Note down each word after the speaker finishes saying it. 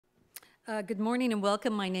Good morning and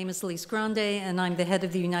welcome. My name is Elise Grande, and I'm the head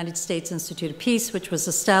of the United States Institute of Peace, which was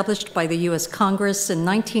established by the U.S. Congress in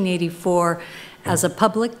 1984 as a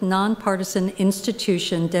public, nonpartisan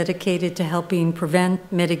institution dedicated to helping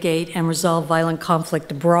prevent, mitigate, and resolve violent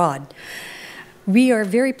conflict abroad. We are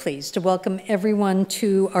very pleased to welcome everyone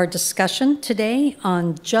to our discussion today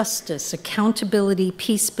on justice, accountability,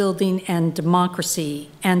 peace building, and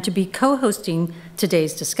democracy, and to be co-hosting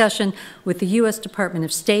today's discussion with the U.S. Department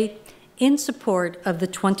of State in support of the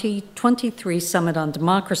 2023 Summit on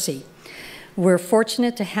Democracy. We're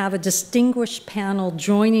fortunate to have a distinguished panel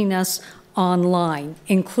joining us online,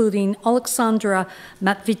 including Alexandra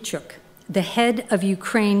Matvichuk, the head of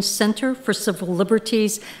Ukraine's Center for Civil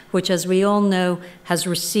Liberties, which, as we all know, has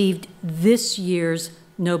received this year's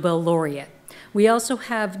Nobel laureate. We also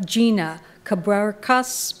have Gina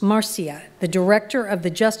Cabarcas-Marcia, the director of the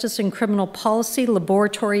Justice and Criminal Policy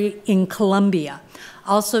Laboratory in Colombia.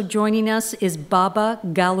 Also joining us is Baba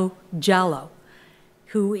Galu Jallo,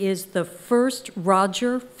 who is the first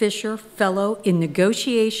Roger Fisher Fellow in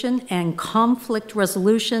Negotiation and Conflict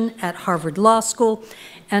Resolution at Harvard Law School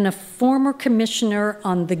and a former commissioner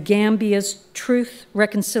on the Gambia's Truth,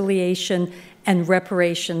 Reconciliation, and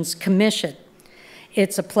Reparations Commission.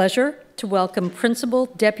 It's a pleasure to welcome Principal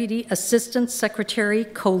Deputy Assistant Secretary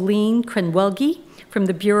Colleen Krenwelge from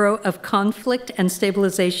the Bureau of Conflict and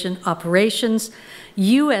Stabilization Operations,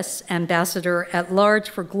 U.S. Ambassador at Large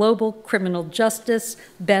for Global Criminal Justice,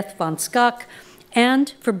 Beth Von Schaack,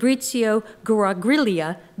 and Fabrizio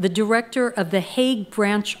Guraglia, the Director of the Hague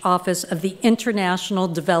Branch Office of the International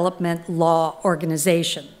Development Law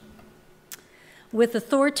Organization. With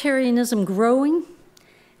authoritarianism growing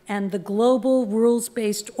and the global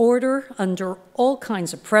rules-based order under all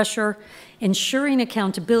kinds of pressure, ensuring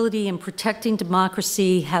accountability and protecting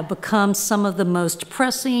democracy have become some of the most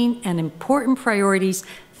pressing and important priorities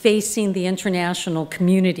facing the international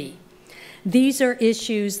community. These are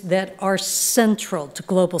issues that are central to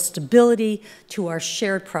global stability, to our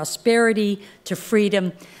shared prosperity, to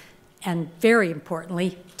freedom, and very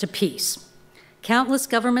importantly, to peace. Countless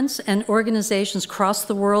governments and organizations across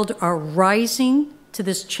the world are rising to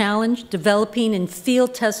this challenge, developing and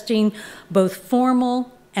field testing both formal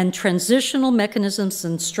and transitional mechanisms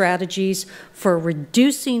and strategies for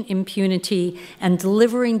reducing impunity and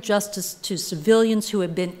delivering justice to civilians who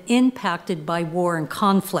have been impacted by war and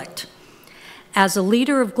conflict. As a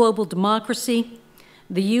leader of global democracy,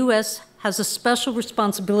 the U.S. has a special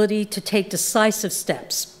responsibility to take decisive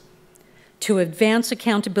steps to advance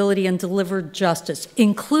accountability and deliver justice,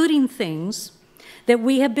 including things that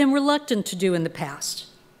we have been reluctant to do in the past.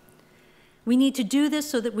 We need to do this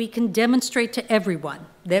so that we can demonstrate to everyone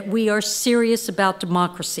that we are serious about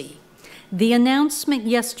democracy. The announcement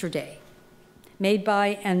yesterday made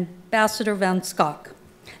by Ambassador Von Schaack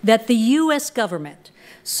that the U.S. government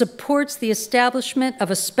supports the establishment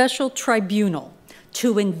of a special tribunal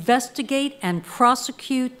to investigate and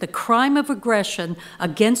prosecute the crime of aggression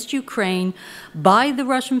against Ukraine by the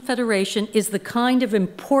Russian Federation is the kind of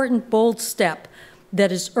important, bold step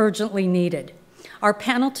that is urgently needed. Our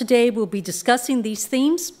panel today will be discussing these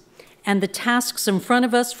themes and the tasks in front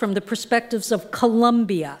of us from the perspectives of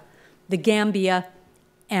Colombia, the Gambia,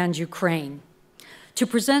 and Ukraine. To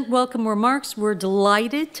present welcome remarks, we're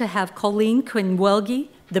delighted to have Colleen Krenwelge,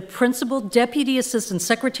 the Principal Deputy Assistant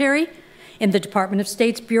Secretary in the Department of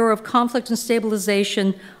State's Bureau of Conflict and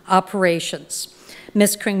Stabilization Operations.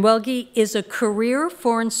 Ms. Krenwelge is a career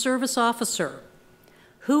Foreign Service officer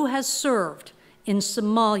who has served in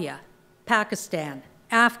Somalia, Pakistan,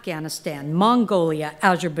 Afghanistan, Mongolia,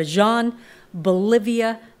 Azerbaijan,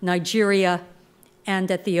 Bolivia, Nigeria, and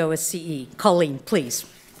at the OSCE. Colleen, please.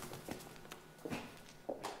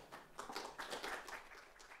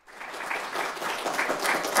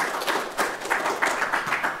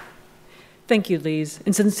 Thank you, Lise,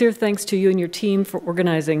 and sincere thanks to you and your team for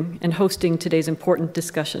organizing and hosting today's important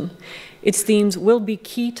discussion. Its themes will be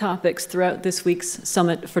key topics throughout this week's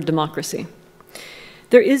Summit for Democracy.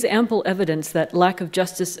 There is ample evidence that lack of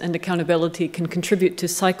justice and accountability can contribute to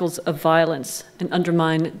cycles of violence and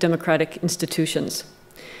undermine democratic institutions.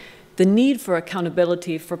 The need for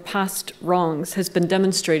accountability for past wrongs has been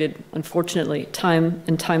demonstrated, unfortunately, time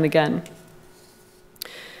and time again.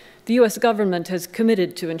 The U.S. government has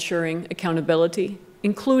committed to ensuring accountability,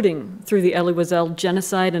 including through the Elie Wiesel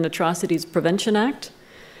Genocide and Atrocities Prevention Act,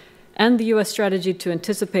 and the U.S. strategy to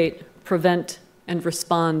anticipate, prevent, and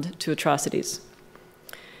respond to atrocities.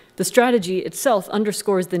 The strategy itself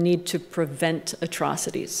underscores the need to prevent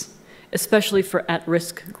atrocities, especially for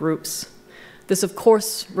at-risk groups. This, of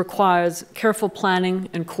course, requires careful planning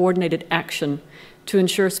and coordinated action to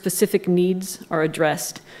ensure specific needs are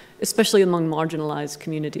addressed, especially among marginalized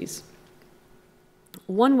communities.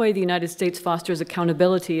 One way the United States fosters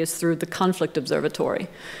accountability is through the Conflict Observatory.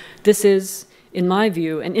 This is, in my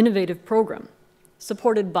view, an innovative program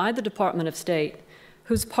supported by the Department of State,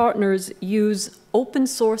 whose partners use open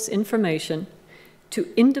source information to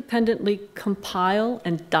independently compile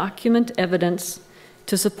and document evidence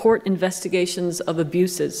to support investigations of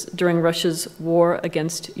abuses during Russia's war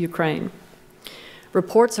against Ukraine.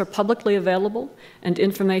 Reports are publicly available, and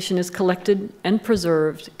information is collected and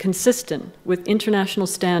preserved consistent with international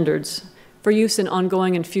standards for use in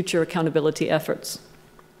ongoing and future accountability efforts.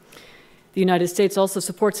 The United States also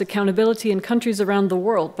supports accountability in countries around the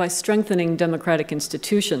world by strengthening democratic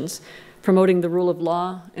institutions, promoting the rule of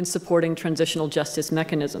law, and supporting transitional justice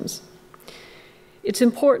mechanisms. It's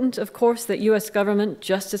important, of course, that U.S. government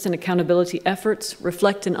justice and accountability efforts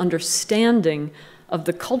reflect an understanding of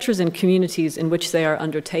the cultures and communities in which they are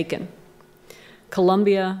undertaken.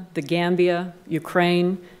 Colombia, the Gambia,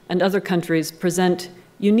 Ukraine, and other countries present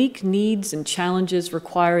unique needs and challenges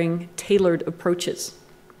requiring tailored approaches.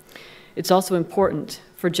 It's also important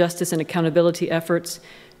for justice and accountability efforts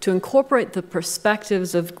to incorporate the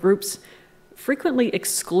perspectives of groups frequently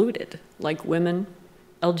excluded, like women,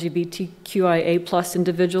 LGBTQIA+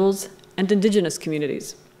 individuals, and indigenous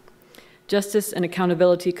communities. Justice and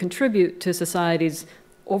accountability contribute to society's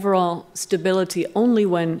overall stability only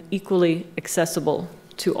when equally accessible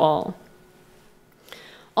to all.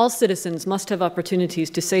 All citizens must have opportunities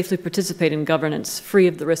to safely participate in governance, free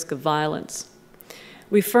of the risk of violence.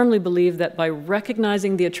 We firmly believe that by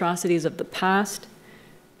recognizing the atrocities of the past,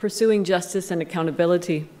 pursuing justice and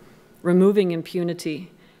accountability, removing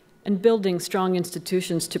impunity, and building strong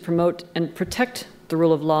institutions to promote and protect the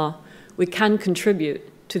rule of law, we can contribute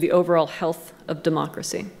to the overall health of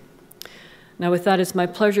democracy. Now, with that, it's my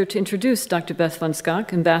pleasure to introduce Dr. Beth Van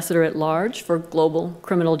Schaack, Ambassador at Large for Global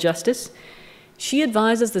Criminal Justice. She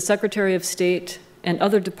advises the Secretary of State and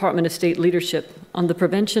other Department of State leadership on the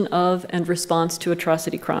prevention of and response to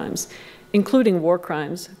atrocity crimes, including war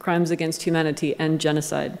crimes, crimes against humanity, and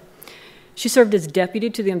genocide. She served as Deputy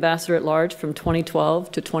to the Ambassador at Large from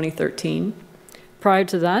 2012 to 2013. Prior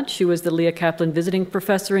to that, she was the Leah Kaplan Visiting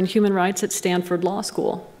Professor in Human Rights at Stanford Law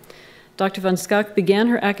School. Dr. Van Schaack began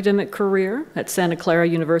her academic career at Santa Clara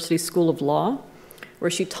University School of Law,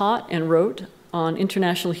 where she taught and wrote on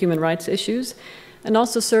international human rights issues, and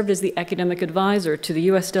also served as the academic advisor to the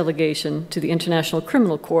U.S. delegation to the International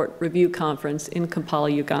Criminal Court Review Conference in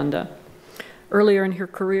Kampala, Uganda. Earlier in her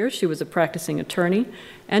career, she was a practicing attorney,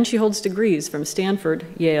 and she holds degrees from Stanford,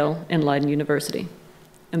 Yale, and Leiden University.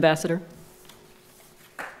 Ambassador.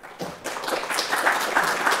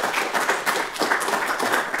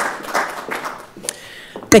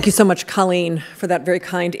 Thank you so much, Colleen, for that very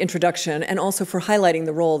kind introduction, and also for highlighting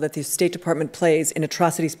the role that the State Department plays in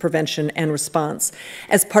atrocities prevention and response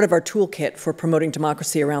as part of our toolkit for promoting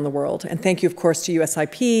democracy around the world. And thank you, of course, to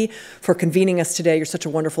USIP for convening us today. You're such a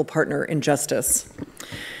wonderful partner in justice.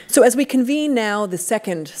 So as we convene now the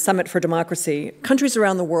second Summit for Democracy, countries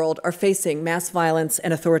around the world are facing mass violence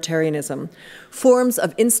and authoritarianism, forms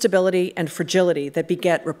of instability and fragility that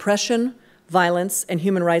beget repression, violence, and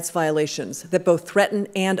human rights violations that both threaten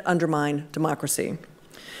and undermine democracy.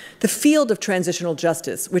 The field of transitional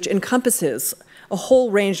justice, which encompasses a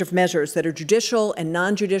whole range of measures that are judicial and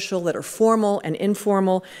non-judicial, that are formal and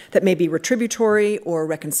informal, that may be retributory or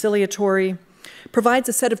reconciliatory, provides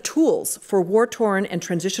a set of tools for war-torn and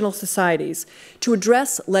transitional societies to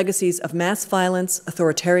address legacies of mass violence,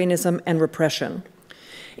 authoritarianism, and repression.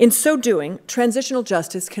 In so doing, transitional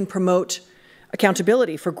justice can promote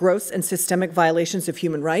accountability for gross and systemic violations of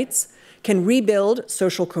human rights, can rebuild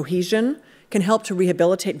social cohesion, can help to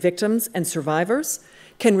rehabilitate victims and survivors,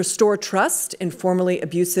 can restore trust in formerly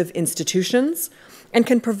abusive institutions, and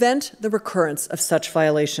can prevent the recurrence of such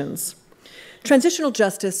violations. Transitional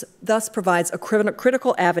justice thus provides a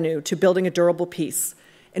critical avenue to building a durable peace,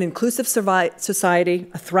 an inclusive society,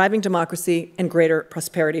 a thriving democracy, and greater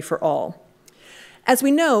prosperity for all. As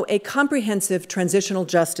we know, a comprehensive transitional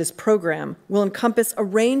justice program will encompass a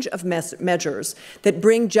range of measures that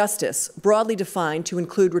bring justice, broadly defined to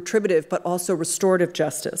include retributive but also restorative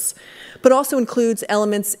justice, but also includes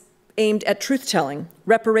elements aimed at truth-telling,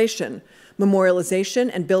 reparation,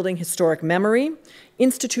 memorialization and building historic memory,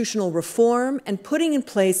 institutional reform, and putting in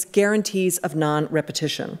place guarantees of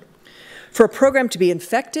non-repetition. For a program to be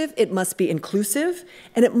effective, it must be inclusive,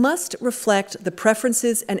 and it must reflect the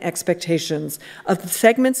preferences and expectations of the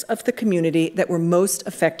segments of the community that were most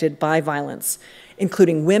affected by violence,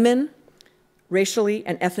 including women, racially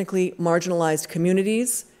and ethnically marginalized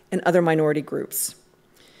communities, and other minority groups.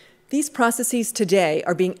 These processes today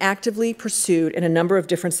are being actively pursued in a number of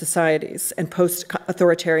different societies and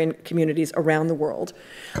post-authoritarian communities around the world.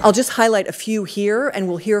 I'll just highlight a few here, and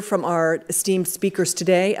we'll hear from our esteemed speakers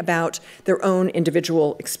today about their own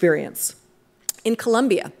individual experience. In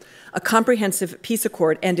Colombia, a comprehensive peace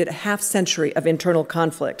accord ended a half-century of internal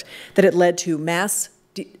conflict that had led to mass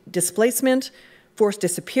displacement, forced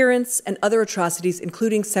disappearance, and other atrocities,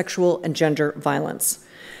 including sexual and gender violence.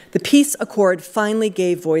 The peace accord finally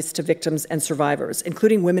gave voice to victims and survivors,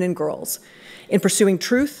 including women and girls, in pursuing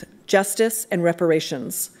truth, justice, and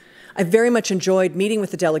reparations. I very much enjoyed meeting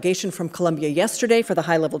with the delegation from Colombia yesterday for the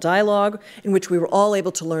high-level dialogue, in which we were all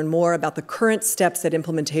able to learn more about the current steps at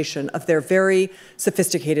implementation of their very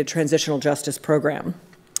sophisticated transitional justice program.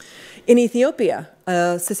 In Ethiopia,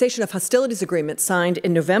 a cessation of hostilities agreement signed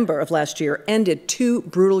in November of last year ended 2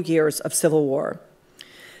 brutal years of civil war.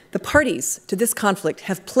 The parties to this conflict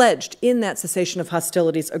have pledged in that cessation of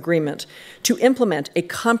hostilities agreement to implement a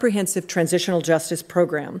comprehensive transitional justice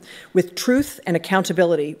program with truth and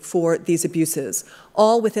accountability for these abuses,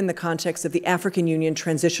 all within the context of the African Union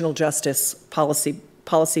Transitional Justice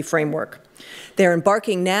Policy Framework. They're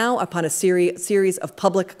embarking now upon a series of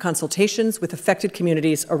public consultations with affected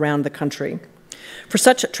communities around the country. For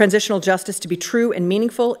such transitional justice to be true and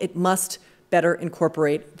meaningful, it must better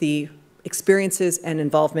incorporate the experiences and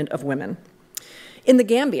involvement of women. In the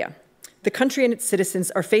Gambia, the country and its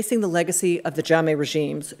citizens are facing the legacy of the Jammeh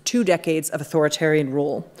regime's 2 decades of authoritarian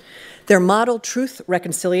rule. Their model Truth,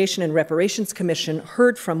 Reconciliation, and Reparations Commission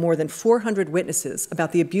heard from more than 400 witnesses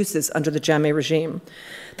about the abuses under the Jammeh regime.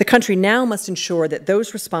 The country now must ensure that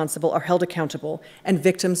those responsible are held accountable and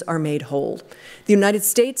victims are made whole. The United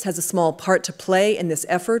States has a small part to play in this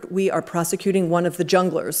effort. We are prosecuting one of the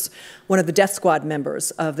junglers, one of the death squad members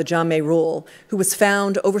of the Jammeh rule, who was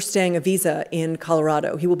found overstaying a visa in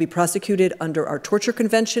Colorado. He will be prosecuted under our torture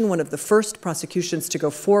convention, one of the first prosecutions to go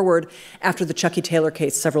forward after the Chucky Taylor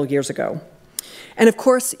case several years ago. And of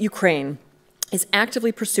course, Ukraine is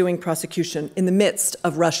actively pursuing prosecution in the midst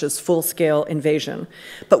of Russia's full-scale invasion,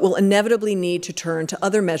 but will inevitably need to turn to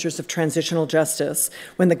other measures of transitional justice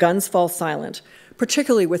when the guns fall silent,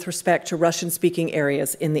 particularly with respect to Russian-speaking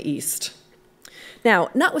areas in the East. Now,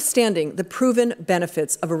 notwithstanding the proven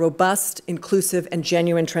benefits of a robust, inclusive, and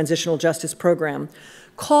genuine transitional justice program,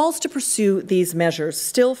 calls to pursue these measures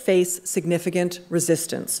still face significant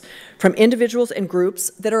resistance from individuals and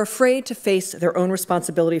groups that are afraid to face their own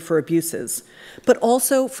responsibility for abuses, but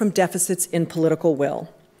also from deficits in political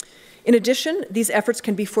will. In addition, these efforts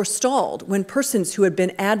can be forestalled when persons who have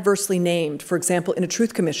been adversely named, for example, in a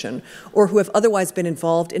truth commission, or who have otherwise been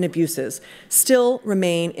involved in abuses, still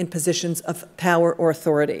remain in positions of power or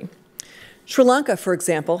authority. Sri Lanka, for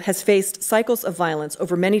example, has faced cycles of violence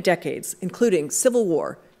over many decades, including civil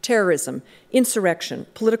war, terrorism, insurrection,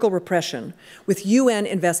 political repression, with UN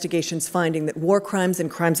investigations finding that war crimes and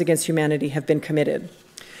crimes against humanity have been committed.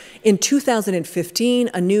 In 2015,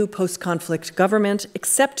 a new post-conflict government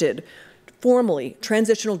accepted formally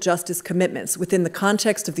transitional justice commitments within the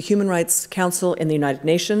context of the Human Rights Council in the United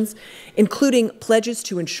Nations, including pledges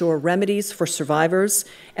to ensure remedies for survivors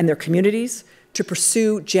and their communities, to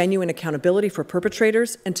pursue genuine accountability for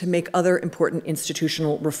perpetrators, and to make other important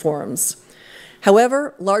institutional reforms.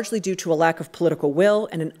 However, largely due to a lack of political will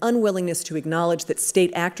and an unwillingness to acknowledge that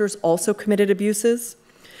state actors also committed abuses,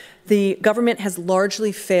 the government has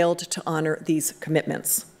largely failed to honor these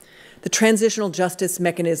commitments. The transitional justice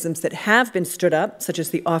mechanisms that have been stood up, such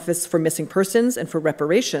as the Office for Missing Persons and for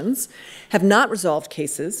Reparations, have not resolved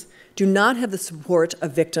cases, do not have the support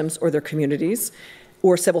of victims or their communities,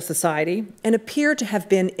 or civil society, and appear to have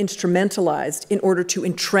been instrumentalized in order to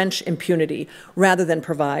entrench impunity rather than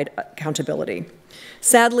provide accountability.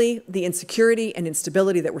 Sadly, the insecurity and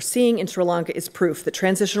instability that we're seeing in Sri Lanka is proof that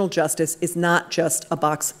transitional justice is not just a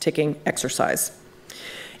box-ticking exercise.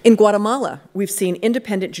 In Guatemala, we've seen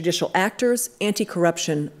independent judicial actors,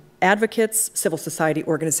 anti-corruption advocates, civil society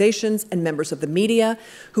organizations, and members of the media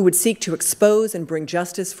who would seek to expose and bring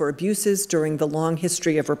justice for abuses during the long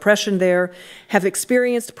history of repression there have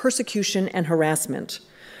experienced persecution and harassment.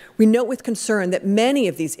 We note with concern that many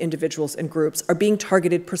of these individuals and groups are being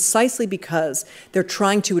targeted precisely because they're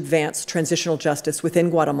trying to advance transitional justice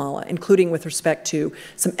within Guatemala, including with respect to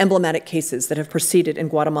some emblematic cases that have proceeded in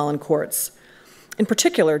Guatemalan courts. In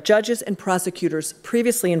particular, judges and prosecutors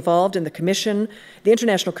previously involved in the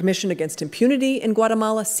International Commission Against Impunity in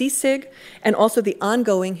Guatemala, CICIG, and also the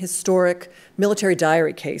ongoing historic military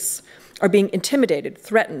diary case, are being intimidated,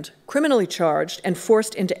 threatened, criminally charged, and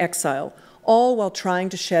forced into exile, all while trying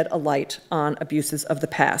to shed a light on abuses of the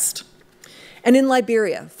past. And in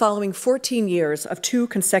Liberia, following 14 years of 2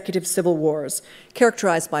 consecutive civil wars,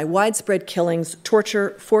 characterized by widespread killings,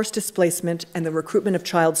 torture, forced displacement, and the recruitment of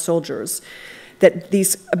child soldiers, that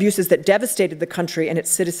these abuses that devastated the country and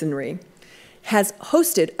its citizenry, has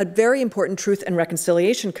hosted a very important Truth and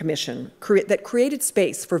Reconciliation Commission that created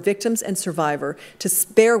space for victims and survivors to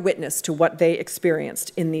bear witness to what they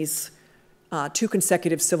experienced in these 2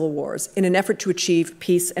 consecutive civil wars in an effort to achieve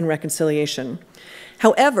peace and reconciliation.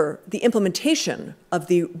 However, the implementation of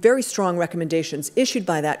the very strong recommendations issued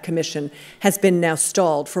by that commission has been now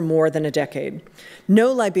stalled for more than a decade.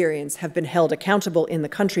 No Liberians have been held accountable in the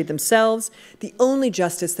country themselves. The only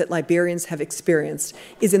justice that Liberians have experienced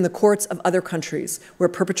is in the courts of other countries where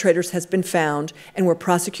perpetrators has been found and where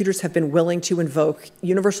prosecutors have been willing to invoke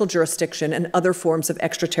universal jurisdiction and other forms of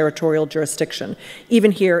extraterritorial jurisdiction,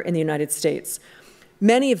 even here in the United States.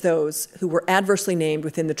 Many of those who were adversely named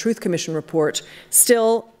within the Truth Commission report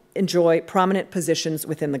still enjoy prominent positions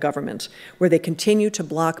within the government, where they continue to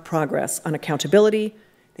block progress on accountability,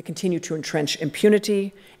 they continue to entrench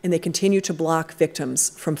impunity, and they continue to block victims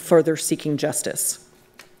from further seeking justice.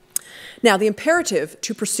 Now, the imperative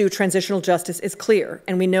to pursue transitional justice is clear,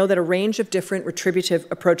 and we know that a range of different retributive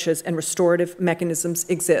approaches and restorative mechanisms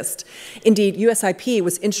exist. Indeed, USIP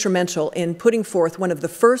was instrumental in putting forth one of the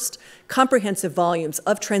first comprehensive volumes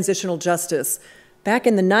of transitional justice back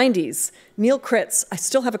in the 90s. Neil Kritz, I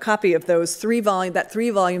still have a copy of those that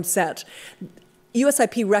three-volume set.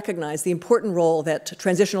 USIP recognized the important role that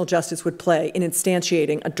transitional justice would play in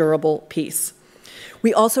instantiating a durable peace.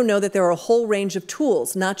 We also know that there are a whole range of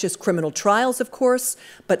tools, not just criminal trials, of course,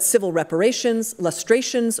 but civil reparations,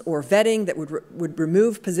 lustrations, or vetting that would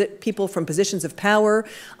remove people from positions of power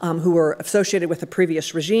who were associated with the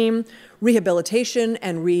previous regime, rehabilitation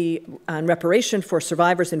and reparation for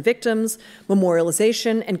survivors and victims,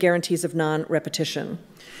 memorialization, and guarantees of non-repetition.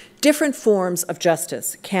 Different forms of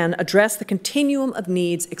justice can address the continuum of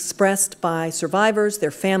needs expressed by survivors,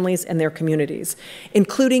 their families, and their communities,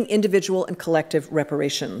 including individual and collective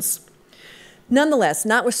reparations. Nonetheless,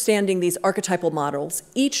 notwithstanding these archetypal models,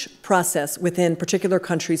 each process within particular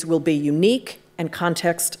countries will be unique and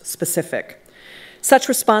context-specific. Such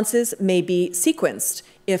responses may be sequenced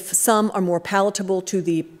if some are more palatable to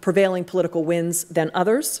the prevailing political winds than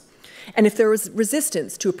others, and if there is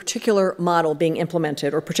resistance to a particular model being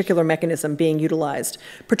implemented or particular mechanism being utilized,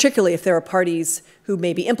 particularly if there are parties who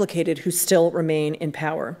may be implicated who still remain in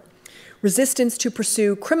power. Resistance to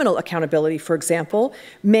pursue criminal accountability, for example,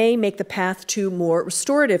 may make the path to more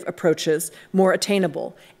restorative approaches more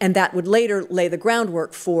attainable, and that would later lay the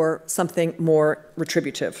groundwork for something more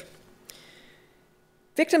retributive.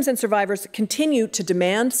 Victims and survivors continue to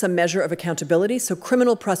demand some measure of accountability, so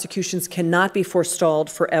criminal prosecutions cannot be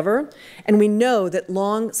forestalled forever, and we know that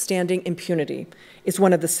long-standing impunity is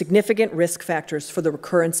one of the significant risk factors for the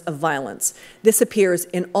recurrence of violence. This appears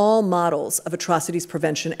in all models of atrocities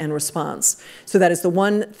prevention and response. So that is the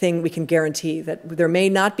one thing we can guarantee, that there may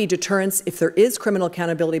not be deterrence if there is criminal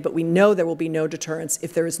accountability, but we know there will be no deterrence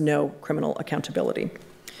if there is no criminal accountability.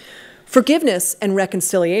 Forgiveness and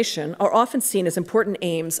reconciliation are often seen as important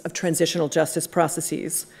aims of transitional justice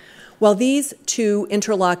processes. While these two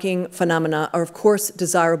interlocking phenomena are, of course,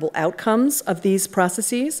 desirable outcomes of these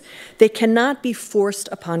processes, they cannot be forced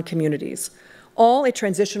upon communities. All a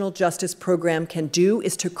transitional justice program can do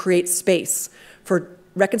is to create space for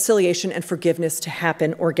reconciliation and forgiveness to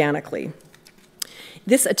happen organically.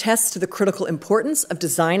 This attests to the critical importance of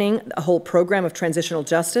designing a whole program of transitional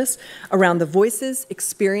justice around the voices,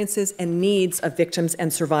 experiences, and needs of victims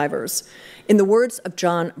and survivors. In the words of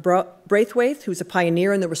John Braithwaite, who's a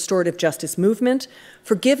pioneer in the restorative justice movement,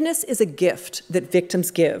 forgiveness is a gift that victims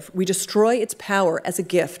give. We destroy its power as a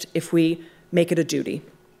gift if we make it a duty.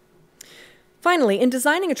 Finally, in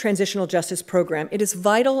designing a transitional justice program, it is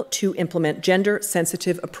vital to implement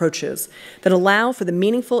gender-sensitive approaches that allow for the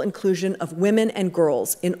meaningful inclusion of women and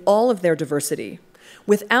girls in all of their diversity.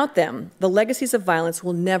 Without them, the legacies of violence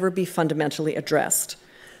will never be fundamentally addressed.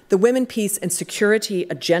 The Women, Peace, and Security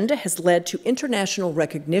agenda has led to international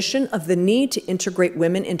recognition of the need to integrate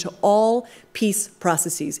women into all peace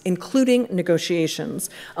processes, including negotiations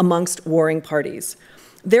amongst warring parties.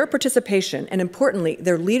 Their participation, and importantly,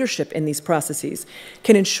 their leadership in these processes,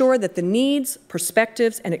 can ensure that the needs,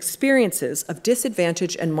 perspectives, and experiences of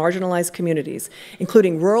disadvantaged and marginalized communities,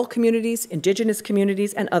 including rural communities, indigenous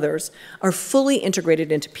communities, and others, are fully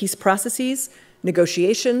integrated into peace processes,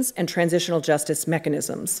 negotiations, and transitional justice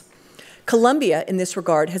mechanisms. Colombia, in this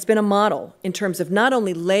regard, has been a model in terms of not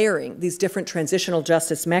only layering these different transitional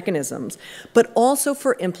justice mechanisms, but also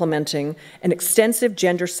for implementing an extensive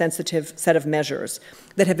gender-sensitive set of measures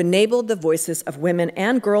that have enabled the voices of women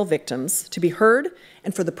and girl victims to be heard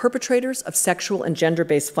and for the perpetrators of sexual and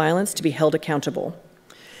gender-based violence to be held accountable.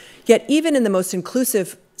 Yet even in the most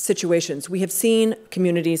inclusive situations, we have seen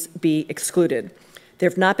communities be excluded. They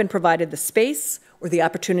have not been provided the space or the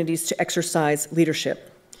opportunities to exercise leadership.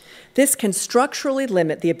 This can structurally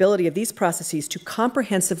limit the ability of these processes to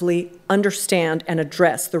comprehensively understand and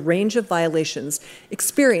address the range of violations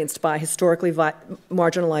experienced by historically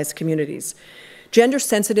marginalized communities.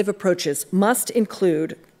 Gender-sensitive approaches must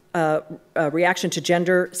include a reaction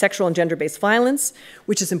to sexual and gender-based violence,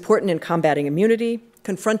 which is important in combating immunity,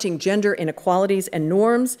 confronting gender inequalities and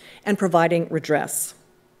norms, and providing redress.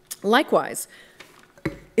 Likewise,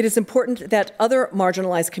 it is important that other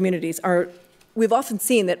marginalized communities we've often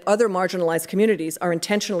seen that other marginalized communities are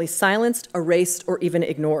intentionally silenced, erased, or even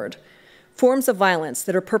ignored. Forms of violence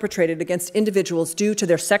that are perpetrated against individuals due to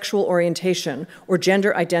their sexual orientation or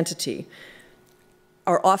gender identity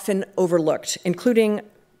are often overlooked, including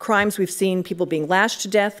crimes we've seen people being lashed to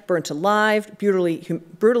death, burnt alive,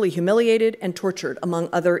 brutally humiliated, and tortured, among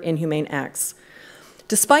other inhumane acts.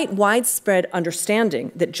 Despite widespread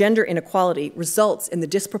understanding that gender inequality results in the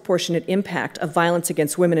disproportionate impact of violence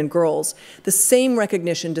against women and girls, the same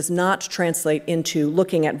recognition does not translate into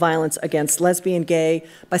looking at violence against lesbian, gay,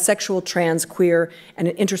 bisexual, trans, queer, and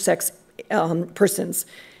intersex persons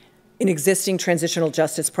in existing transitional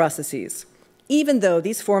justice processes. Even though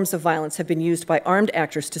these forms of violence have been used by armed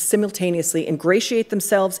actors to simultaneously ingratiate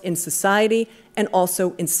themselves in society and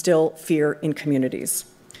also instill fear in communities.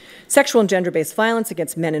 Sexual and gender-based violence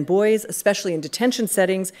against men and boys, especially in detention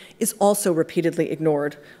settings, is also repeatedly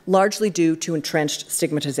ignored, largely due to entrenched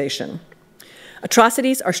stigmatization.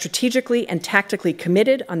 Atrocities are strategically and tactically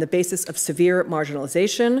committed on the basis of severe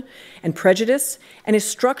marginalization and prejudice, and is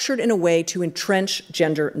structured in a way to entrench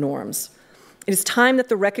gender norms. It is time that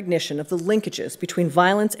the recognition of the linkages between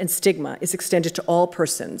violence and stigma is extended to all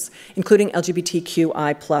persons, including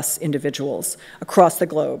LGBTQI+ individuals across the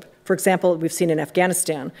globe. For example, we've seen in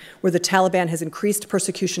Afghanistan, where the Taliban has increased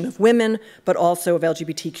persecution of women, but also of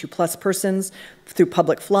LGBTQ+ persons through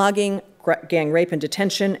public flogging, gang rape and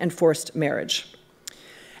detention, and forced marriage.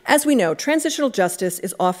 As we know, transitional justice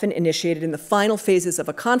is often initiated in the final phases of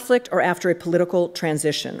a conflict or after a political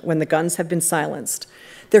transition, when the guns have been silenced.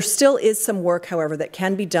 There still is some work, however, that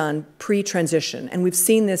can be done pre-transition, and we've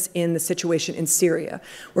seen this in the situation in Syria,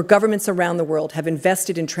 where governments around the world have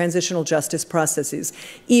invested in transitional justice processes,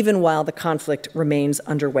 even while the conflict remains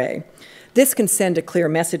underway. This can send a clear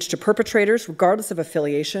message to perpetrators, regardless of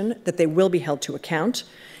affiliation, that they will be held to account.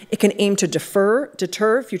 It can aim to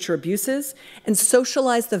deter future abuses, and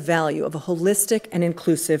socialize the value of a holistic and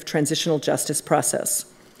inclusive transitional justice process.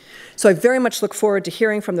 So I very much look forward to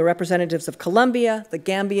hearing from the representatives of Colombia, the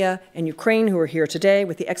Gambia, and Ukraine who are here today,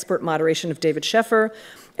 with the expert moderation of David Sheffer,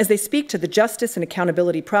 as they speak to the justice and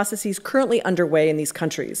accountability processes currently underway in these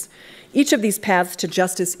countries. Each of these paths to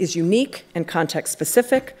justice is unique and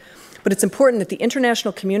context-specific, but it's important that the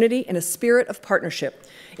international community, in a spirit of partnership,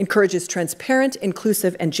 encourages transparent,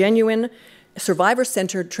 inclusive, and genuine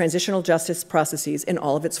survivor-centered transitional justice processes in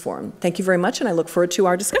all of its form. Thank you very much, and I look forward to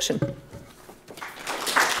our discussion.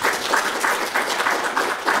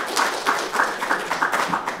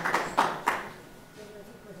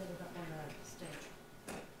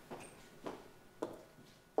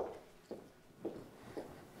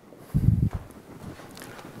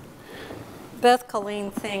 Beth,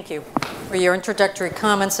 Colleen, thank you for your introductory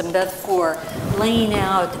comments, and Beth for laying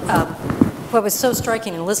out what was so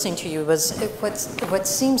striking in listening to you was what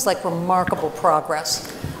seems like remarkable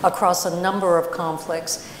progress across a number of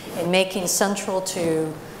conflicts in making central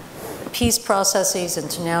to peace processes,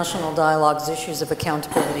 international dialogues, issues of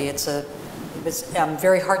accountability. It was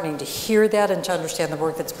very heartening to hear that and to understand the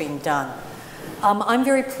work that's being done. I'm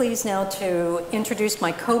very pleased now to introduce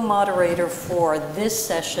my co-moderator for this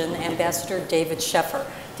session, Ambassador David Sheffer.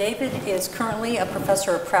 David is currently a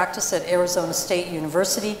professor of practice at Arizona State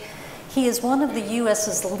University. He is one of the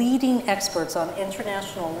U.S.'s leading experts on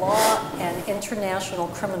international law and international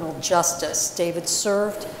criminal justice. David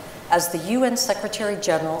served as the UN Secretary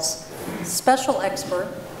General's special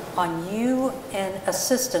expert on UN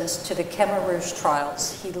assistance to the Khmer Rouge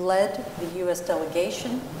trials. He led the U.S.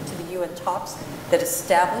 delegation to the UN talks that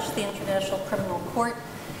established the International Criminal Court,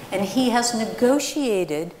 and he has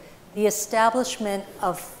negotiated the establishment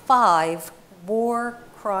of 5 war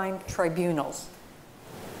crime tribunals.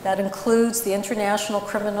 That includes the International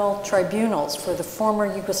Criminal Tribunals for the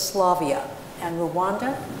former Yugoslavia and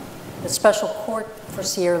Rwanda, the Special Court for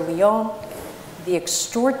Sierra Leone, the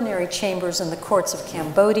extraordinary chambers in the courts of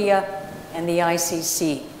Cambodia, and the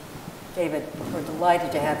ICC. David, we're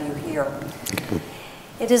delighted to have you here.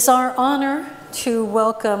 It is our honor to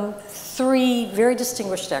welcome three very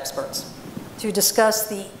distinguished experts to discuss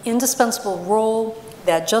the indispensable role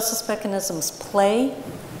that justice mechanisms play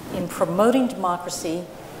in promoting democracy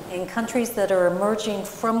in countries that are emerging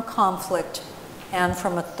from conflict and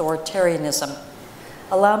from authoritarianism.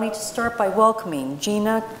 Allow me to start by welcoming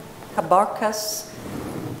Gina Cabarcas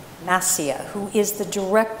Macia, who is the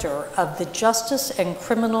director of the Justice and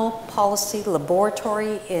Criminal Policy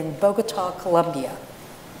Laboratory in Bogota, Colombia.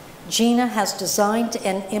 Gina has designed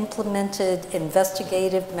and implemented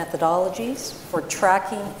investigative methodologies for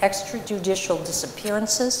tracking extrajudicial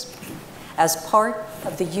disappearances as part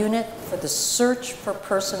of the Unit for the Search for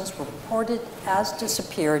Persons Reported as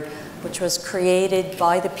Disappeared, which was created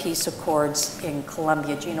by the Peace Accords in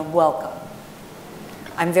Colombia. Gina, welcome.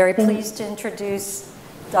 I'm very pleased to introduce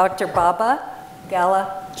Dr. Baba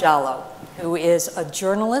Gala Jallo, who is a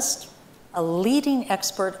journalist, a leading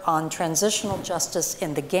expert on transitional justice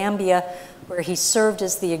in the Gambia, where he served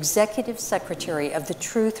as the executive secretary of the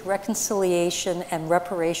Truth, Reconciliation, and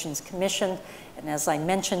Reparations Commission. And as I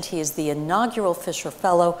mentioned, he is the inaugural Fisher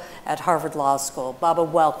Fellow at Harvard Law School. Baba,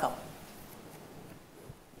 welcome.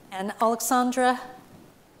 And Alexandra,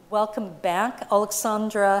 welcome back.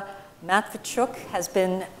 Alexandra Matvichuk has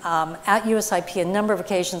been at USIP a number of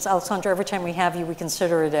occasions. Alexandra, every time we have you, we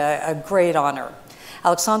consider it a great honor.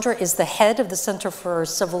 Alexandra is the head of the Center for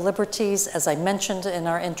Civil Liberties, as I mentioned in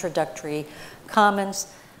our introductory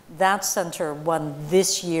comments. That center won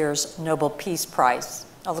this year's Nobel Peace Prize.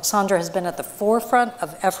 Alexandra has been at the forefront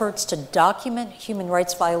of efforts to document human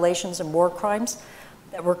rights violations and war crimes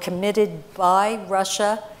that were committed by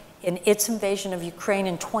Russia in its invasion of Ukraine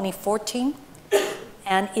in 2014,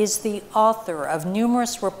 and is the author of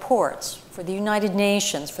numerous reports for the United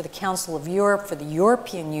Nations, for the Council of Europe, for the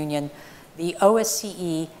European Union, the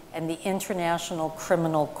OSCE, and the International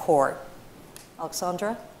Criminal Court.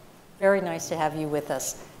 Alexandra, very nice to have you with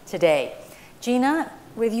us today. Gina,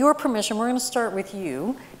 with your permission, we're going to start with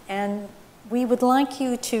you, and we would like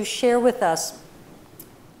you to share with us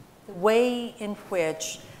the way in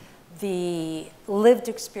which the lived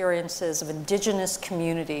experiences of indigenous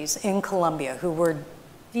communities in Colombia who were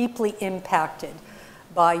deeply impacted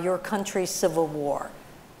by your country's civil war,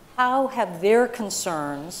 how have their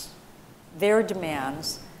concerns, their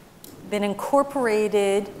demands, been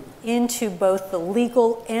incorporated into both the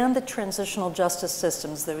legal and the transitional justice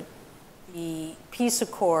systems? The peace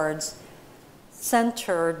accords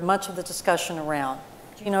centered much of the discussion around.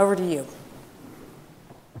 Gina, over to you.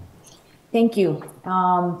 Thank you.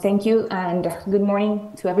 Thank you, and good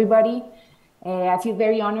morning to everybody. I feel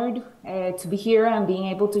very honored to be here and being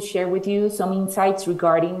able to share with you some insights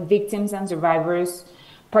regarding victims and survivors'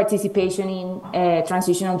 participation in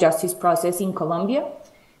transitional justice process in Colombia.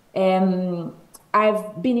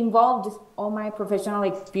 I've been involved, all my professional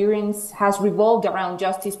experience has revolved around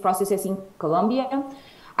justice processes in Colombia.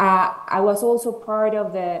 I was also part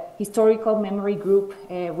of the historical memory group,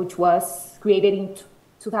 which was created in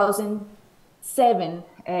 2007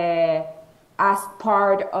 as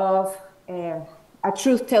part of a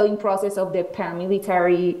truth-telling process of the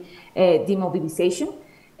paramilitary demobilization.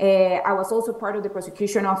 I was also part of the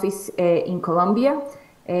prosecution office in Colombia,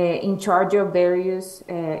 in charge of various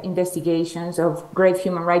investigations of grave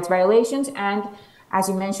human rights violations. And as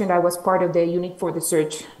you mentioned, I was part of the unit for the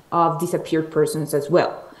search of disappeared persons as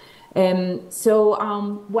well.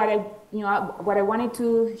 What I wanted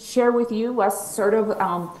to share with you was sort of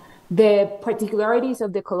the particularities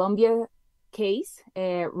of the Colombia case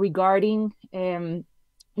regarding the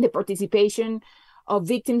participation of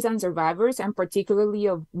victims and survivors, and particularly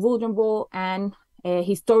of vulnerable and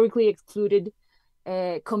historically excluded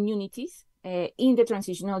communities in the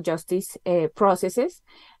transitional justice processes,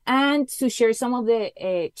 and to share some of the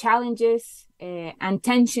challenges and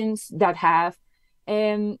tensions that have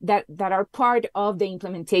that are part of the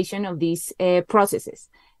implementation of these processes.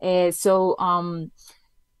 So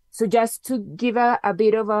just to give a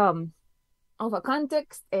bit of a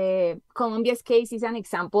context, Colombia's case is an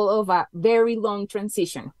example of a very long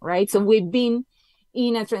transition, right? So we've been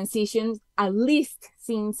in a transition at least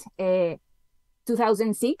since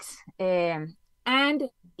 2006. And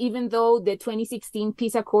even though the 2016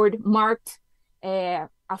 peace accord marked a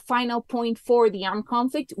final point for the armed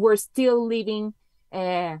conflict, we're still living,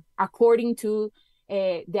 according to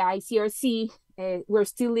the ICRC, we're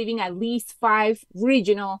still living at least 5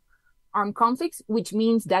 regional armed conflicts, which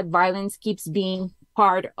means that violence keeps being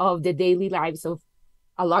part of the daily lives of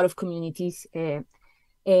a lot of communities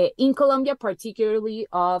in Colombia, particularly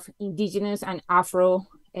of indigenous and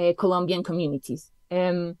Afro-Colombian communities.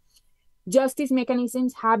 Justice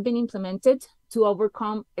mechanisms have been implemented to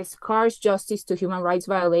overcome scarce justice to human rights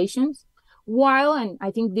violations, while, and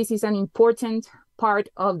I think this is an important part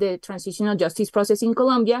of the transitional justice process in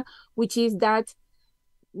Colombia, which is that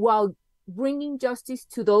while bringing justice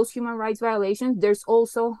to those human rights violations, there's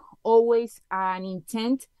also always an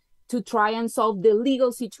intent to try and solve the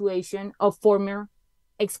legal situation of former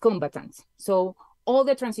ex-combatants. So all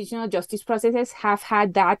the transitional justice processes have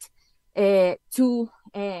had that two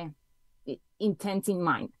intent in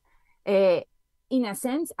mind. In a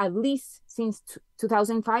sense, at least since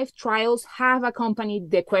 2005, trials have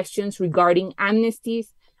accompanied the questions regarding amnesties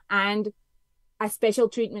and a special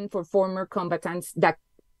treatment for former combatants that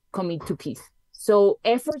commit to peace. So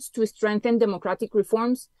efforts to strengthen democratic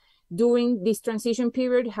reforms during this transition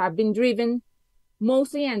period have been driven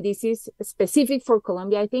mostly, and this is specific for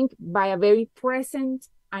Colombia, I think, by a very present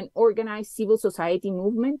and organized civil society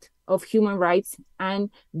movement of human rights and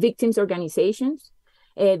victims organizations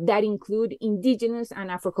that include indigenous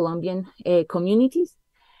and Afro-Colombian communities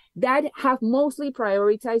that have mostly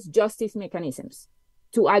prioritized justice mechanisms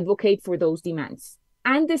to advocate for those demands.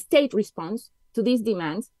 And the state response to these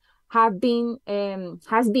demands has been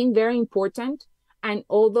very important. And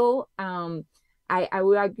although I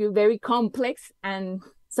would argue very complex and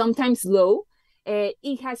sometimes slow,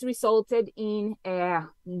 it has resulted in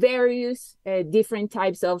various different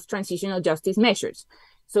types of transitional justice measures.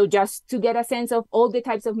 So just to get a sense of all the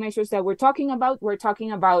types of measures that we're talking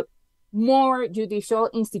about more judicial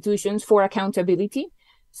institutions for accountability.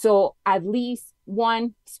 So at least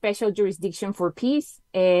one special jurisdiction for peace,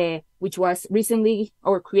 which was recently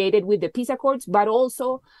or created with the peace accords, but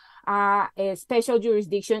also a special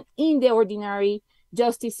jurisdiction in the ordinary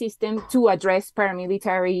justice system to address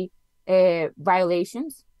paramilitary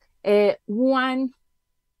violations. One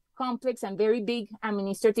complex and very big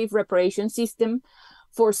administrative reparation system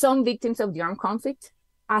for some victims of the armed conflict,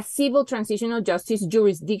 a civil transitional justice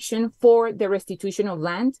jurisdiction for the restitution of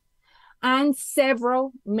land, and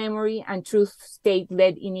several memory and truth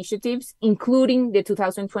state-led initiatives, including the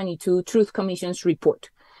 2022 Truth Commission's report.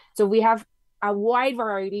 So we have a wide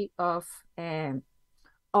variety of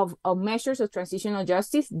measures of transitional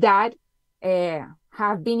justice that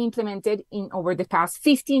have been implemented in over the past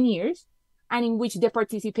 15 years, and in which the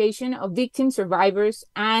participation of victims, survivors,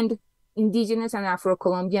 and indigenous and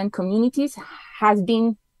Afro-Colombian communities has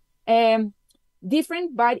been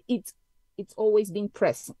different, but it's always been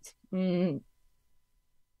present.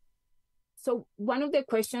 So one of the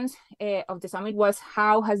questions of the summit was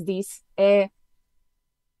how has this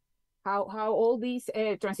how all these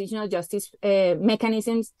transitional justice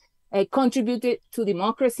mechanisms contributed to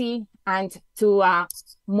democracy and to a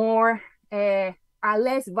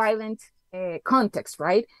less violent context,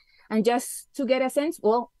 right? And just to get a sense,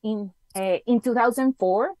 well, in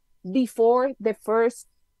 2004, before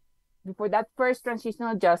that first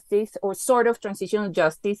transitional justice or sort of transitional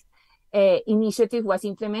justice initiative was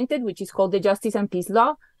implemented, which is called the Justice and Peace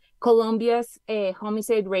Law, Colombia's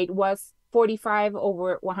homicide rate was 45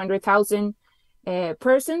 over 100,000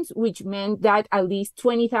 persons, which meant that at least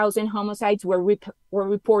 20,000 homicides were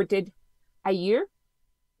reported a year.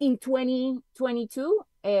 In 2022,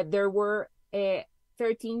 there were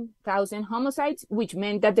 13,000 homicides, which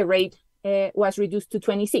meant that the rate was reduced to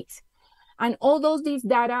 26. And although this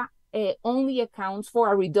data only accounts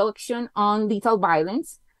for a reduction on lethal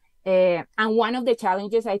violence, and one of the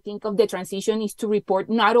challenges, I think, of the transition is to report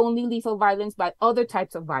not only lethal violence, but other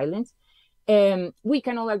types of violence. We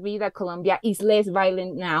can all agree that Colombia is less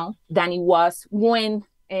violent now than it was when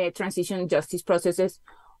transition justice processes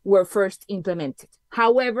were first implemented.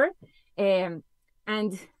 However, and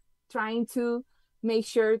trying to make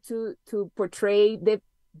sure to portray the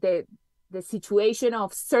situation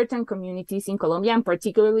of certain communities in Colombia, and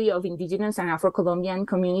particularly of indigenous and Afro-Colombian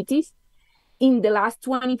communities, in the last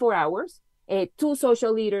 24 hours, two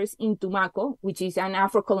social leaders in Tumaco, which is an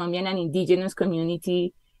Afro-Colombian and indigenous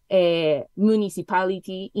community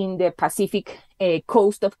municipality in the Pacific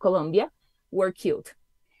coast of Colombia, were killed.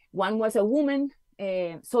 One was a woman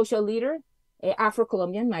social leader,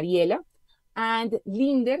 Afro-Colombian, Mariela, and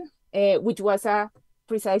Linder, which was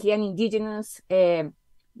precisely an indigenous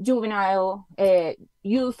juvenile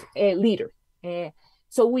youth leader.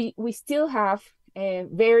 So we still have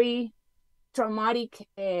very traumatic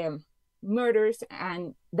murders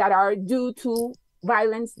and that are due to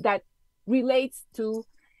violence that relates to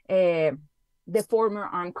the former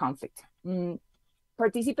armed conflict.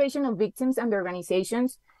 Participation of victims and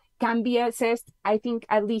organizations can be assessed, I think,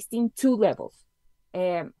 at least in two levels.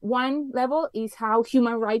 One level is how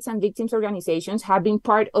human rights and victims organizations have been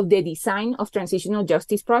part of the design of transitional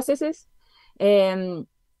justice processes, and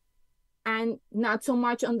not so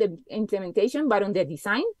much on the implementation, but on the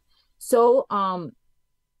design. So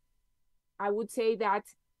I would say that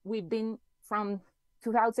we've been from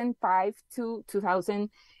 2005 to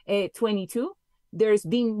 2022, there's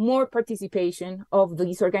been more participation of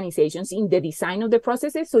these organizations in the design of the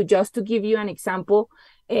processes. So just to give you an example,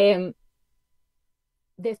 the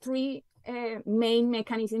three main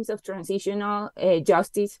mechanisms of transitional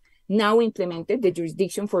justice now implemented, the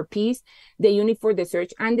Jurisdiction for Peace, the Unit for the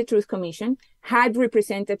Search, and the Truth Commission, had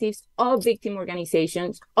representatives of victim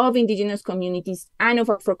organizations, of indigenous communities, and of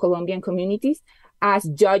Afro-Colombian communities as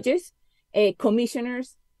judges,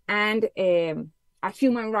 commissioners, and a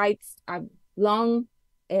human rights, long,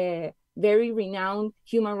 very renowned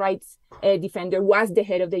human rights defender was the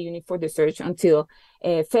head of the Unit for the Search until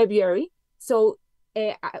February. So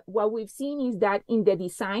what we've seen is that in the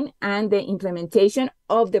design and the implementation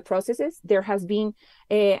of the processes, there has been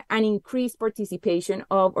an increased participation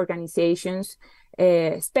of organizations,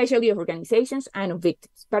 especially of organizations and of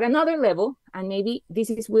victims. But another level, and maybe this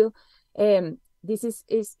is an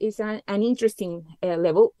interesting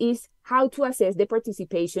level, is how to assess the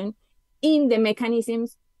participation in the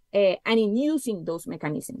mechanisms and in using those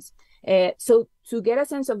mechanisms. So to get a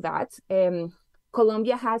sense of that,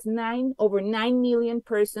 Colombia has over 9 million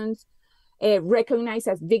persons recognized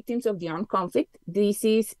as victims of the armed conflict. This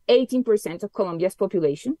is 18% of Colombia's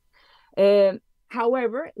population.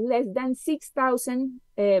 However, less than 6,000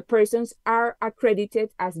 persons are accredited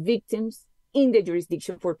as victims in the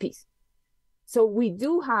Jurisdiction for Peace. So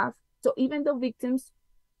even though victims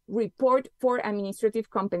report for administrative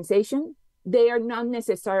compensation, they are not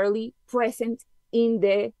necessarily present in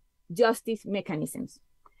the justice mechanisms.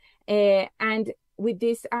 And with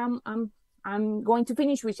this, I'm going to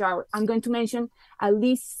finish, I'm going to mention at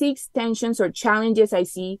least 6 tensions or challenges I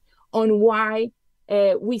see on why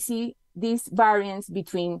we see this variance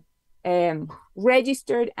between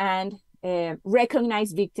registered and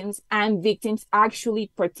recognized victims and victims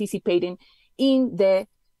actually participating in the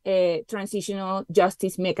transitional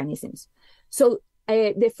justice mechanisms. So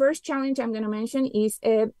the first challenge I'm going to mention is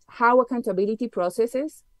how accountability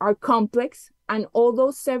processes are complex, and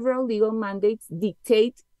although several legal mandates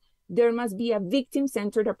dictate there must be a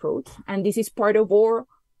victim-centered approach, and this is part of all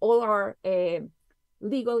our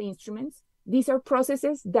legal instruments, these are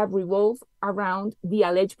processes that revolve around the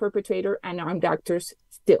alleged perpetrator and armed actors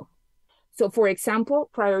still. So for example,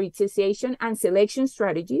 prioritization and selection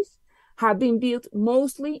strategies have been built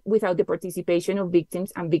mostly without the participation of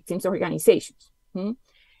victims and victims organizations. And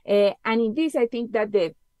in this, I think that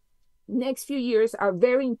the next few years are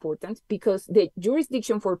very important because the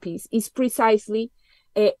Jurisdiction for Peace is precisely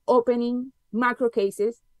opening macro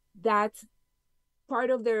cases that part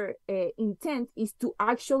of their intent is to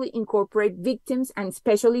actually incorporate victims and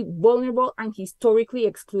especially vulnerable and historically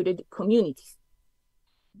excluded communities.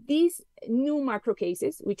 These new macro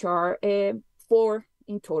cases, which are 4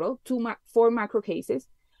 in total, 4 macro cases,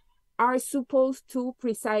 are supposed to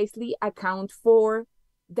precisely account for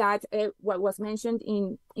that what was mentioned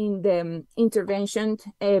in the intervention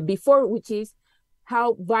before, which is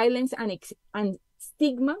how violence and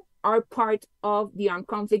stigma are part of the armed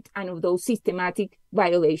conflict and of those systematic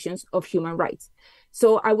violations of human rights.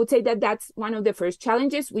 So I would say that that's one of the first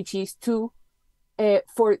challenges, which is to,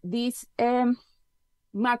 for these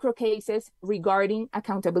macro cases regarding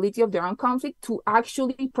accountability of the armed conflict, to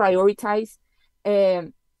actually prioritize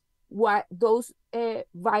what those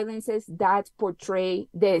violences that portray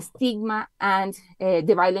the stigma and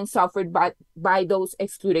the violence suffered by those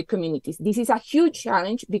excluded communities. This is a huge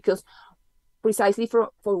challenge because precisely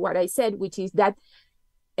for what I said, which is that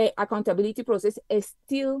accountability process is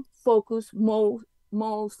still focused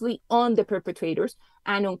mostly on the perpetrators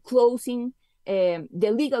and on closing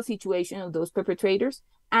the legal situation of those perpetrators,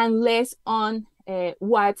 and less on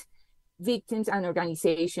what victims and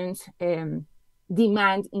organizations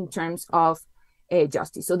demand in terms of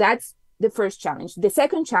justice. So that's the first challenge. The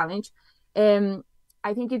second challenge,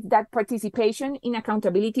 I think, it's that participation in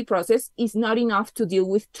accountability process is not enough to deal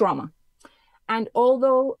with trauma. And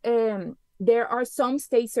although there are some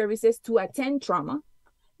state services to attend trauma,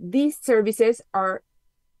 these services are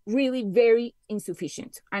really very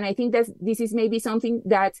insufficient. And I think that this is maybe something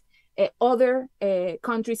that other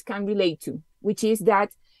countries can relate to, which is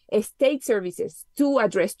that state services to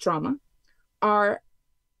address trauma are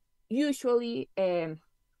usually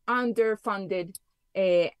underfunded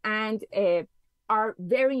and are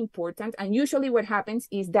very important. And usually what happens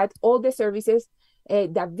is that all the services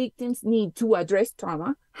that victims need to address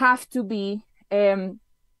trauma have to be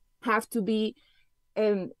have to be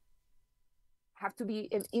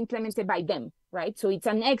implemented by them, right? So it's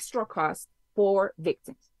an extra cost for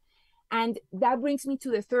victims. And that brings me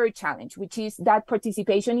to the third challenge, which is that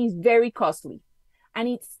participation is very costly.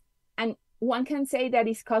 And one can say that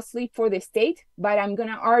it's costly for the state, but I'm going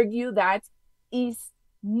to argue that is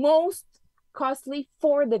most costly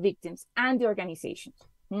for the victims and the organizations.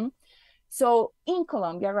 So in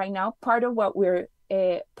Colombia right now, part of what we're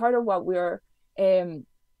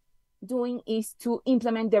doing is to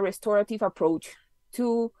implement the restorative approach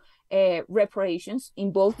to reparations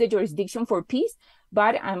in both the jurisdiction for peace,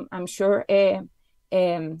 but I'm sure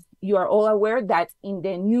you are all aware that in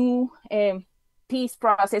the new peace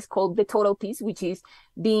process called the total peace, which is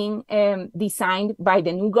being designed by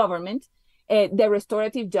the new government, the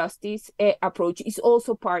restorative justice approach is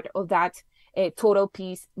also part of that total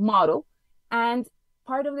peace model. And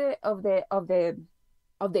part of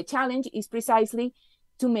the challenge is precisely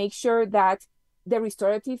to make sure that the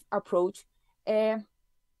restorative approach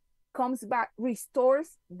comes back,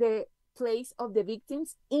 restores the place of the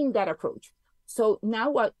victims in that approach. So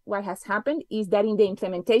now what has happened is that in the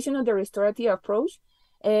implementation of the restorative approach,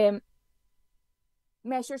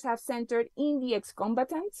 measures have centered in the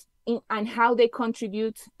ex-combatants and how they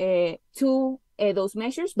contribute to those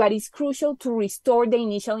measures, but it's crucial to restore the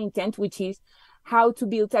initial intent, which is how to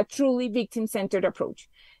build a truly victim-centered approach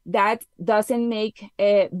that doesn't make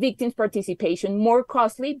victims' participation more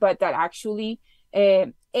costly, but that actually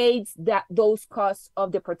aids those costs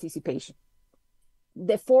of the participation.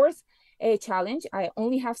 The fourth challenge, I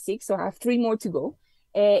only have 6, so I have 3 more to go,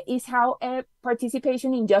 is how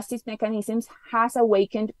participation in justice mechanisms has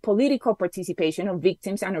awakened political participation of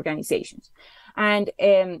victims and organizations. And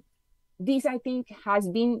this, I think,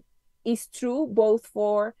 is true both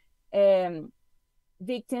for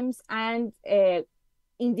victims and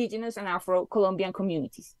indigenous and Afro-Colombian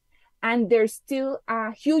communities. And there's still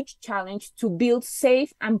a huge challenge to build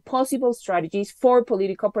safe and possible strategies for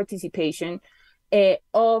political participation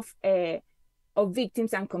of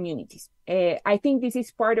victims and communities. I think this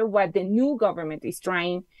is part of what the new government is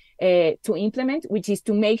trying to implement, which is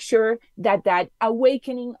to make sure that that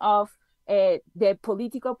awakening of the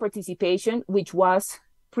political participation, which was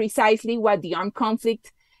precisely what the armed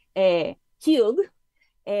conflict killed,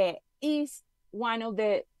 is one of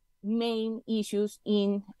the main issues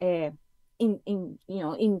in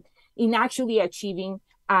actually achieving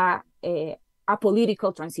a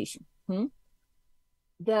political transition.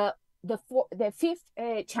 The fifth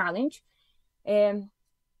challenge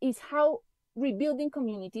is how rebuilding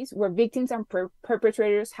communities where victims and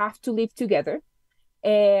perpetrators have to live together,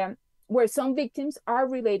 where some victims are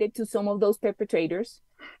related to some of those perpetrators,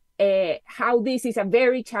 how this is a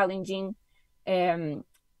very challenging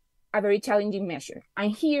measure.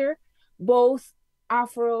 And here, both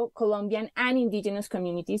Afro-Colombian and indigenous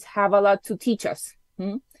communities have a lot to teach us.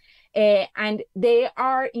 And they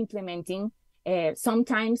are implementing,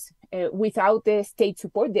 sometimes without the state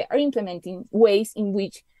support, they are implementing ways in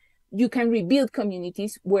which you can rebuild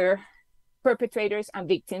communities where perpetrators and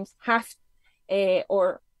victims have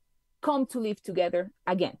or come to live together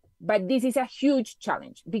again. But this is a huge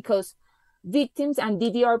challenge because victims and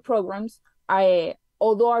DDR programs,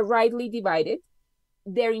 although are rightly divided,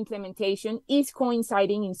 their implementation is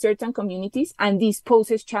coinciding in certain communities, and this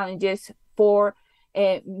poses challenges for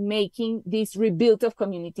making this rebuild of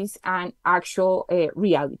communities an actual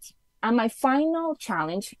reality. And my final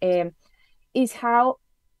challenge is how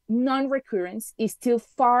non-recurrence is still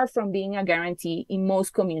far from being a guarantee in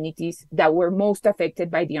most communities that were most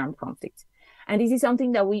affected by the armed conflict. And this is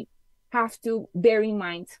something that we have to bear in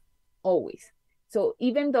mind always. So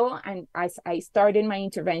even though, and as I started my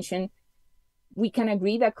intervention, we can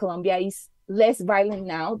agree that Colombia is less violent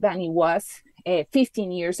now than it was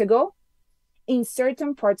 15 years ago, in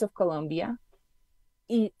certain parts of Colombia,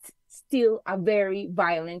 it's still a very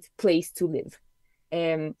violent place to live.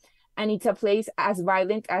 And it's a place as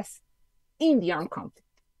violent as in the armed conflict.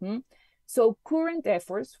 So current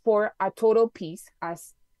efforts for a total peace,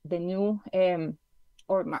 as the new,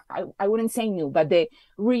 I wouldn't say new, but the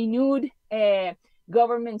renewed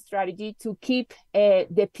government strategy to keep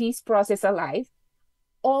the peace process alive,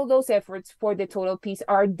 all those efforts for the total peace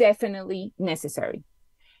are definitely necessary.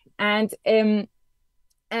 And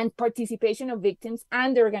participation of victims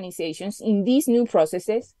and organizations in these new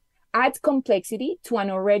processes adds complexity to an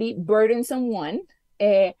already burdensome one,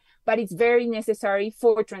 but it's very necessary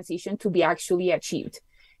for transition to be actually achieved.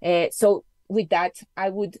 So with that, I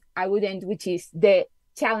would end, which is the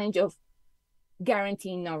challenge of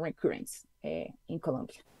guaranteeing non-recurrence in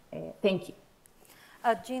Colombia. Thank you.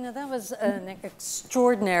 Gina, that was an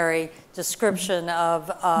extraordinary description of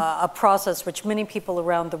a process which many people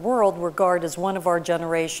around the world regard as one of our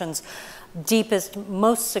generation's deepest,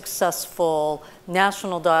 most successful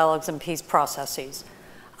national dialogues and peace processes.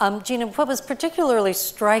 Gina, what was particularly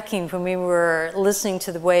striking when we were listening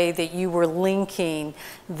to the way that you were linking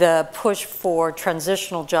the push for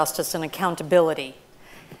transitional justice and accountability,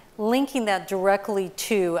 linking that directly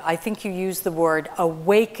to, I think you used the word,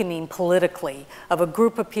 awakening politically of a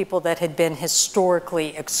group of people that had been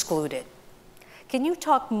historically excluded. Can you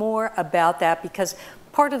talk more about that? Because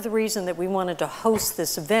part of the reason that we wanted to host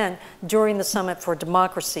this event during the Summit for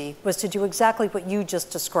Democracy was to do exactly what you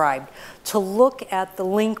just described, to look at the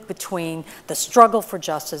link between the struggle for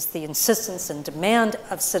justice, the insistence and demand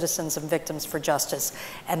of citizens and victims for justice,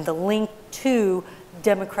 and the link to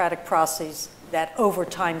democratic processes that over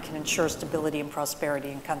time can ensure stability and prosperity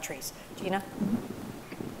in countries. Gina?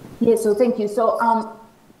 Yes, so thank you. So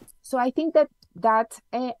I think that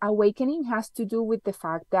awakening has to do with the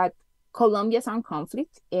fact that Colombia's armed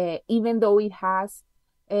conflict, even though it has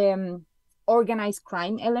organized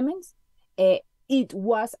crime elements, it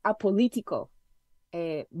was a political,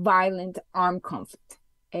 violent armed conflict.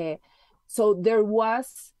 So there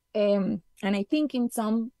was, and I think in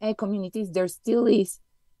some communities there still is,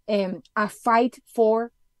 a fight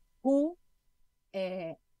for who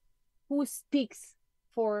speaks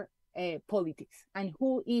for politics and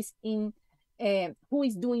who is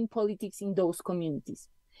doing politics in those communities.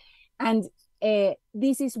 And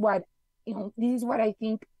this is what I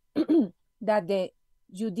think that the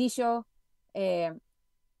judicial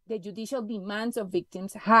demands of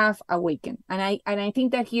victims have awakened. And I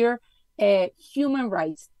think that here human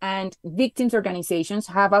rights and victims organizations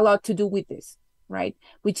have a lot to do with this, right?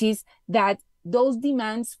 Which is that those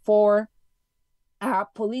demands for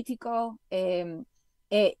political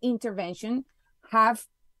intervention have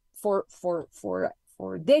for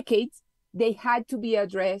decades, they had to be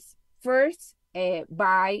addressed first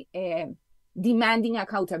by demanding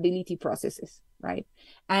accountability processes, right?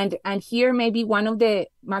 And here maybe one of the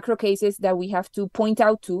macro cases that we have to point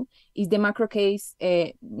out to is the macro case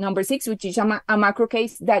number 6, which is a macro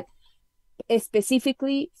case that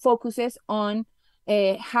specifically focuses on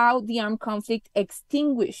how the armed conflict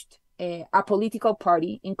extinguished a political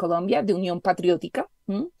party in Colombia, the Unión Patriótica,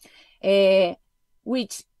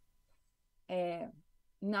 which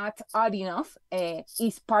not odd enough,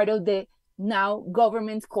 is part of the now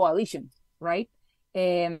government coalition, right?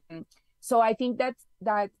 So I think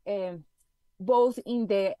that both in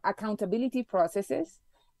the accountability processes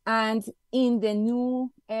and in the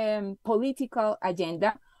new political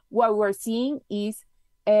agenda, what we're seeing is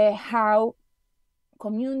how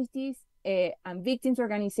communities and victims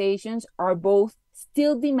organizations are both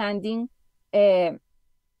still demanding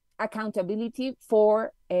accountability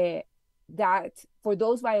for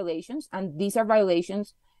those violations, and these are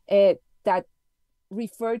violations that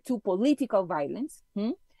refer to political violence,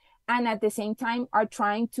 and at the same time are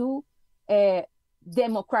trying to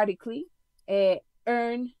democratically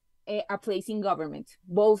earn a place in government,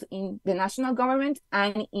 both in the national government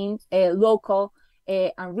and in local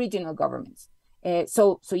and regional governments.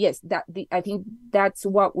 So yes, I think that's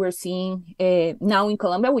what we're seeing now in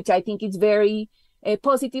Colombia, which I think is very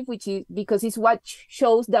positive, which is because it's what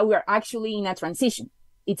shows that we're actually in a transition.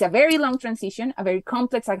 It's a very long transition, a very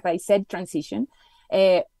complex, like I said, transition,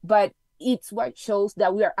 but it's what shows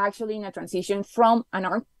that we are actually in a transition from an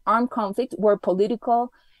armed conflict where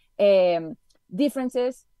political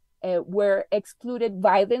differences were excluded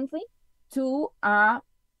violently to a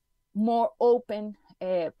more open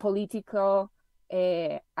political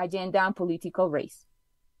agenda and political race.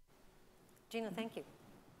 Gina, thank you.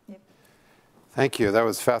 Thank you. That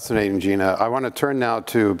was fascinating, Gina. I want to turn now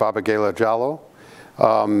to Baba Gela Jallo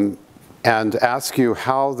and ask you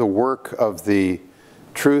how the work of the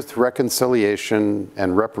Truth, Reconciliation,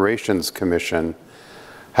 and Reparations Commission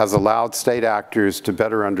has allowed state actors to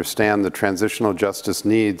better understand the transitional justice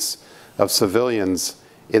needs of civilians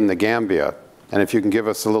in the Gambia. And if you can give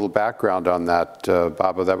us a little background on that,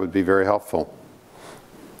 Baba, that would be very helpful.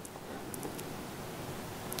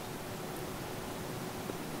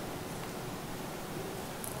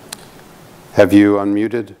 Have you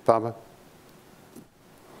unmuted, Baba?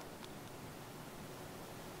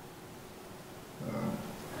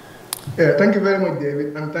 Yeah, thank you very much,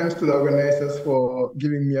 David, and thanks to the organizers for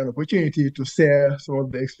giving me an opportunity to share some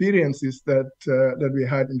of the experiences that we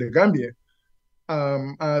had in the Gambia.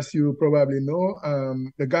 As you probably know,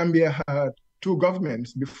 the Gambia had 2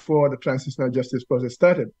 governments before the transitional justice process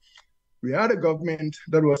started. We had a government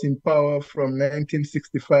that was in power from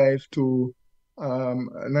 1965 to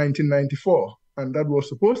 1994, and that was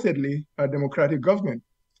supposedly a democratic government.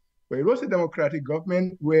 But it was a democratic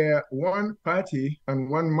government where one party and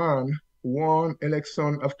one man won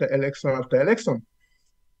election after election after election.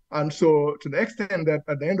 And so to the extent that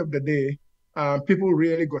at the end of the day, people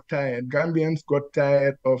really got tired. Gambians got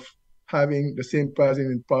tired of having the same person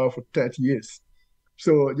in power for 30 years.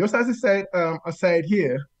 So just as a aside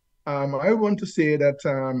here, I want to say that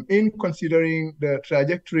in considering the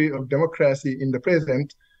trajectory of democracy in the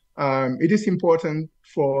present, it is important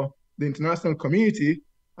for the international community,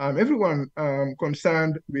 everyone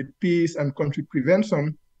concerned with peace and conflict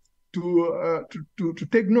prevention, to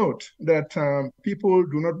take note that people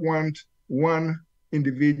do not want one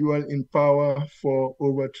individual in power for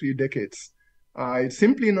over 3 decades. It's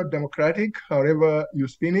simply not democratic, however you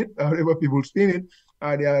spin it, however people spin it.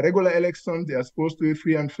 There are regular elections, they are supposed to be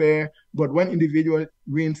free and fair, but one individual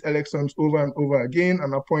wins elections over and over again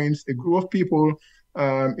and appoints a group of people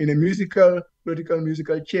in a political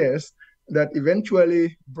musical chairs that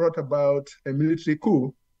eventually brought about a military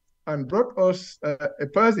coup and brought us a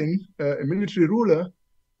person, a military ruler,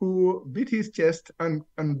 who beat his chest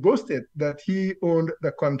and boasted that he owned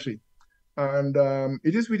the country. And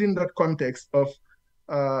it is within that context of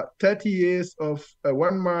 30 years of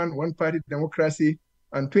one-man, one-party democracy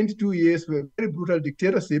and 22 years of a very brutal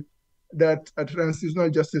dictatorship that a transitional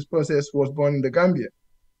justice process was born in the Gambia.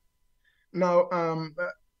 Now,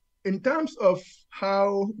 in terms of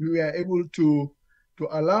how we were able to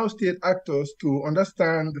allow state actors to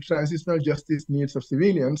understand the transitional justice needs of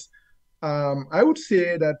civilians, I would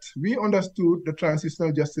say that we understood the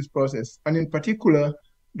transitional justice process, and in particular,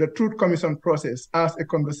 the Truth Commission process as a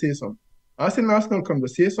conversation, as a national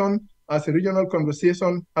conversation, as a regional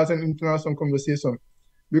conversation, as an international conversation.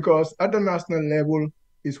 Because at the national level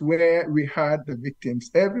is where we had the victims.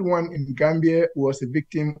 Everyone in Gambia was a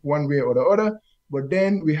victim one way or the other, but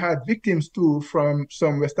then we had victims too from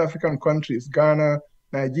some West African countries, Ghana,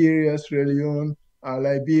 Nigeria, Sierra Leone,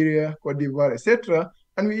 Liberia, Cote d'Ivoire, etc.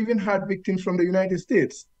 And we even had victims from the United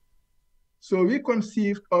States. So we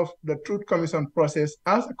conceived of the Truth Commission process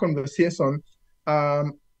as a conversation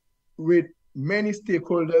with many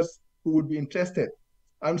stakeholders who would be interested.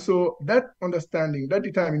 And so that understanding, that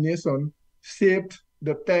determination shaped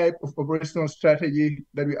the type of operational strategy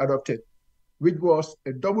that we adopted, which was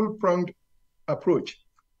a double-pronged approach.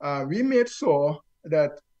 We made sure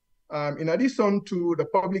that in addition to the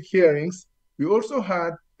public hearings, we also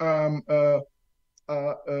had a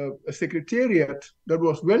secretariat that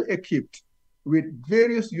was well equipped with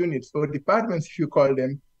various units or departments, if you call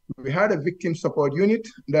them. We had a victim support unit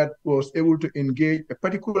that was able to engage a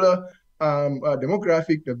particular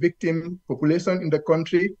demographic, the victim population in the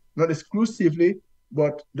country, not exclusively,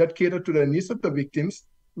 but that catered to the needs of the victims.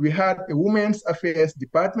 We had a women's affairs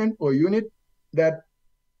department or unit that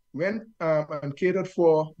went and catered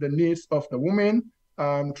for the needs of the women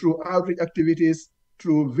through outreach activities,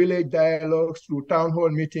 through village dialogues, through town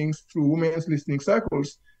hall meetings, through women's listening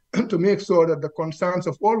circles, to make sure that the concerns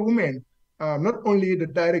of all women, not only the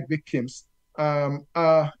direct victims,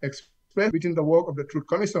 are expressed within the work of the Truth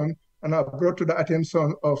Commission and are brought to the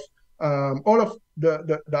attention of all of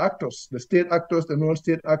the actors, the state actors, the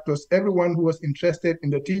non-state actors, everyone who was interested in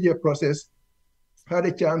the TJ process had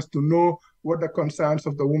a chance to know what the concerns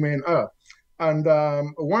of the women are. And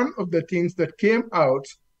one of the things that came out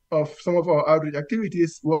of some of our outreach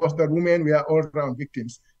activities was that women were all-round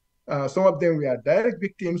victims. Some of them were direct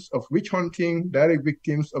victims of witch hunting, direct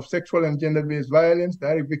victims of sexual and gender-based violence,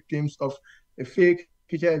 direct victims of a fake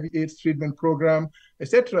HIV/AIDS treatment program,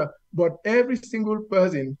 etc. But every single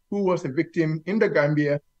person who was a victim in the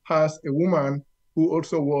Gambia has a woman who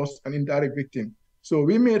also was an indirect victim. So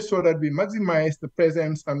we made sure that we maximize the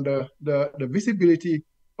presence and the visibility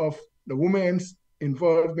of the women's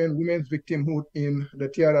involvement, women's victimhood in the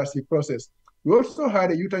TRRC process. We also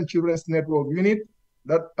had a Youth and Children's Network unit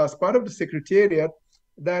that, as part of the Secretariat,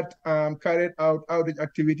 that carried out outreach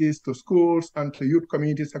activities to schools and to youth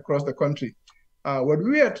communities across the country. What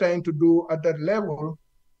we are trying to do at that level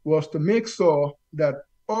was to make sure that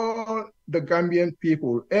all the Gambian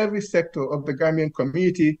people, every sector of the Gambian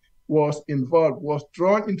community was involved, was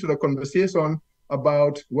drawn into the conversation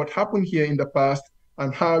about what happened here in the past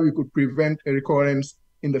and how we could prevent a recurrence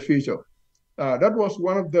in the future. That was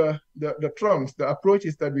one of the trunks, the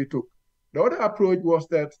approaches that we took. The other approach was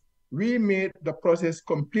that we made the process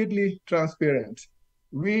completely transparent.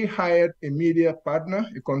 We hired a media partner,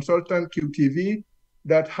 a consultant, QTV,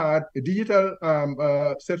 that had a digital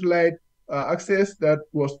satellite access that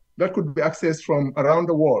could be accessed from around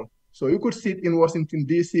the world. So you could sit in Washington,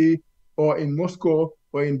 DC, or in Moscow,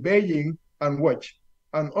 or in Beijing and watch.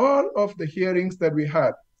 And all of the hearings that we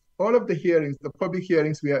had, all of the hearings, the public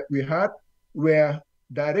hearings we had, were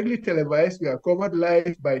directly televised. We are covered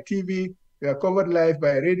live by TV, we are covered live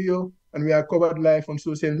by radio, and we are covered live on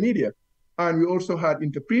social media. And we also had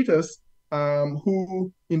interpreters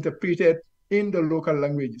who interpreted in the local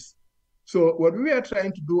languages. So what we were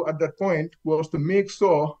trying to do at that point was to make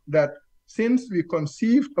sure that since we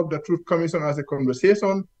conceived of the Truth Commission as a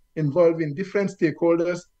conversation involving different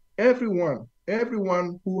stakeholders, everyone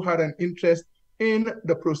who had an interest in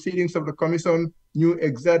the proceedings of the commission knew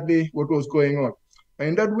exactly what was going on. And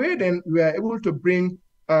in that way, then, we are able to bring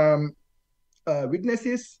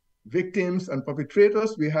witnesses, victims, and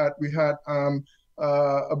perpetrators. We had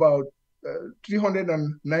about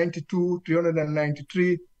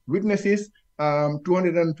 393 witnesses.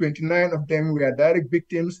 229 of them were direct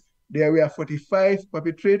victims. There were 45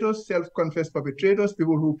 perpetrators, self-confessed perpetrators,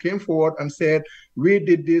 people who came forward and said, we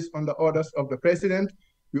did this on the orders of the president.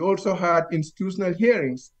 We also had institutional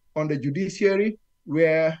hearings on the judiciary,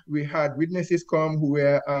 where we had witnesses come who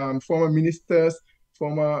were former ministers,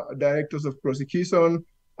 former directors of prosecution,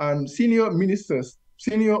 and senior ministers,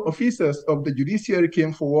 senior officers of the judiciary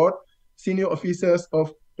came forward, senior officers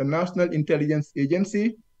of the National Intelligence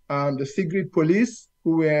Agency, and the secret police,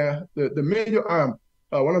 who were the major arm,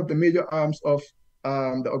 one of the major arms of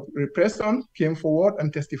the repression, came forward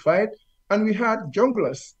and testified. And we had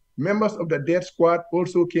junglers, members of the death squad,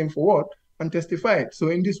 also came forward and testified. So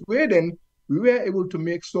in this way, then, we were able to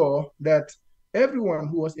make sure that everyone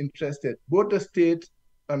who was interested, both the state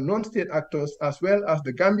and non-state actors, as well as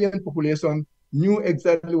the Gambian population, knew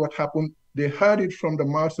exactly what happened. They heard it from the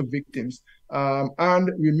mouths of victims.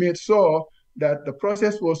 And we made sure that the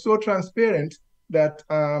process was so transparent that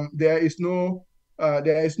there is no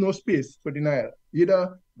space for denial,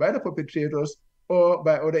 either by the perpetrators or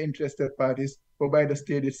by other interested parties or by the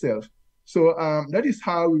state itself. So that is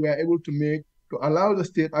how we were able to allow the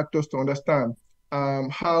state actors to understand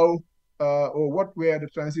how or what were the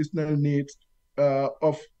transitional needs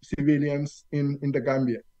of civilians in the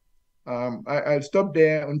Gambia. I'll stop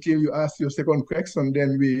there until you ask your second question,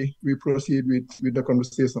 then we proceed with the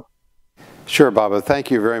conversation. Sure, Baba,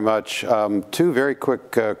 thank you very much. Two very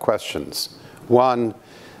quick questions. One,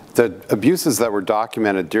 the abuses that were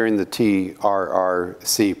documented during the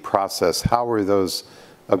TRRC process, how were those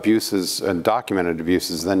abuses and documented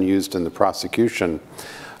abuses then used in the prosecution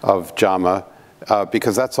of JAMA?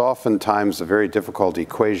 Because that's oftentimes a very difficult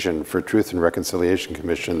equation for Truth and Reconciliation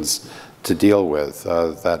Commissions to deal with,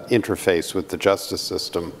 that interface with the justice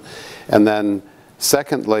system. And then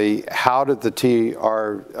secondly, how did the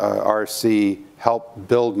TRRC help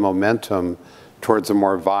build momentum towards a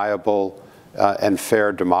more viable and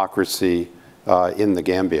fair democracy in the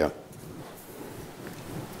Gambia?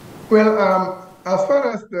 Well, as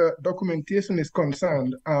far as the documentation is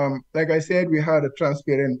concerned, like I said, we had a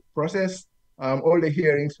transparent process. All the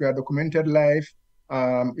hearings were documented live.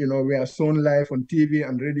 We are shown live on TV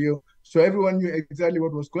and radio. So everyone knew exactly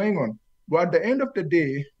what was going on. But at the end of the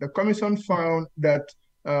day, the commission found that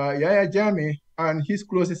Yahya Jammeh and his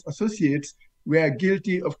closest associates were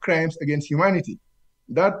guilty of crimes against humanity.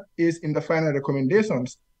 That is in the final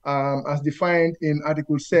recommendations, as defined in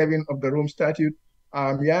Article 7 of the Rome Statute.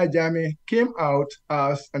 Yahya Jammeh came out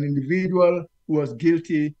as an individual who was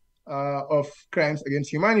guilty of crimes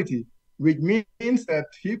against humanity, which means that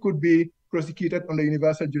he could be prosecuted under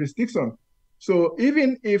universal jurisdiction. So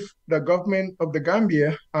even if the government of the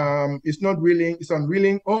Gambia is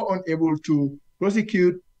unwilling or unable to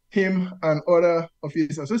prosecute him and other of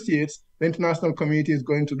his associates, the international community is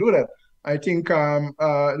going to do that. I think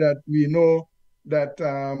that we know that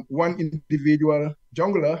one individual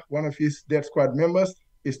jungler, one of his death squad members,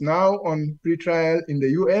 is now on pretrial in the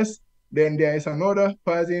US. Then there is another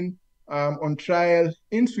person on trial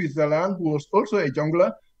in Switzerland who was also a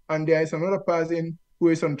jungler. And there is another person who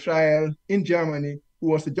is on trial in Germany who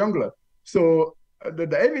was a jungler. So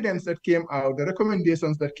the evidence that came out, the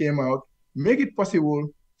recommendations that came out, make it possible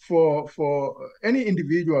for any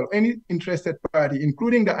individual, any interested party,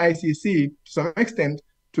 including the ICC to some extent,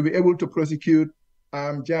 to be able to prosecute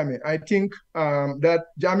Jammeh. I think that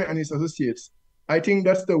Jammeh and his associates, I think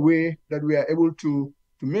that's the way that we are able to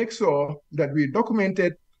make sure that we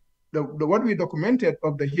documented, what we documented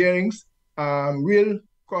of the hearings will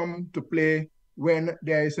come to play when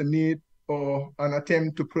there is a need or an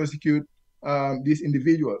attempt to prosecute these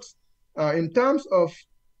individuals. In terms of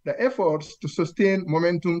the efforts to sustain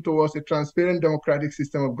momentum towards a transparent democratic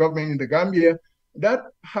system of government in the Gambia, that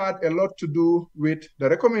had a lot to do with the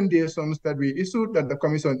recommendations that we issued, that the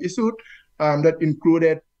Commission issued, that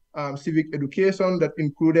included civic education, that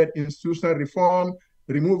included institutional reform,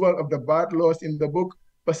 removal of the bad laws in the book,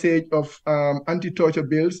 passage of anti-torture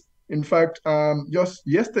bills, In fact, just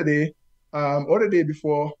yesterday, or the day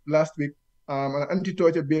before last week, an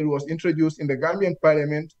anti-torture bill was introduced in the Gambian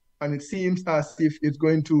parliament, and it seems as if it's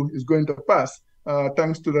going to pass,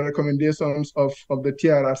 thanks to the recommendations of the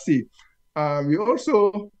TRRC. We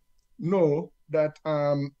also know that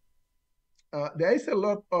there is a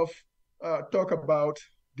lot of talk about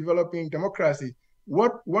developing democracy.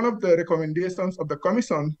 One of the recommendations of the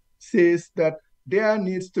Commission says that there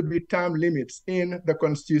needs to be term limits in the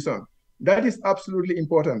Constitution. That is absolutely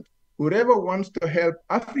important. Whoever wants to help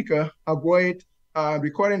Africa avoid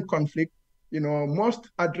recurrent conflict, must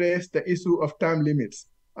address the issue of term limits.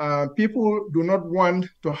 People do not want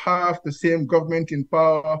to have the same government in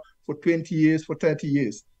power for 20 years, for 30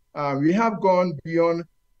 years. We have gone beyond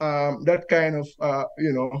that kind of,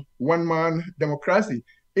 one-man democracy.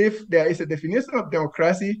 If there is a definition of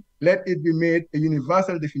democracy, let it be made a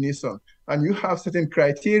universal definition. And you have certain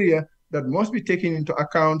criteria that must be taken into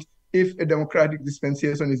account if a democratic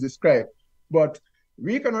dispensation is described. But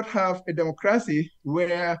we cannot have a democracy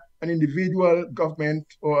where an individual government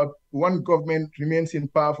or one government remains in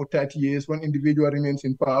power for 30 years, one individual remains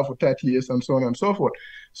in power for 30 years, and so on and so forth.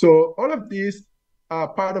 So all of these are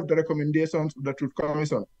part of the recommendations of the Truth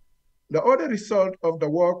Commission. The other result of the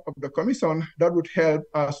work of the Commission that would help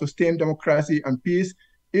sustain democracy and peace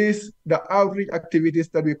is the outreach activities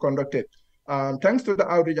that we conducted. Thanks to the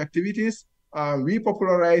outreach activities, we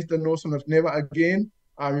popularized the notion of never again.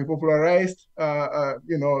 We popularized, a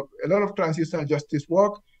lot of transitional justice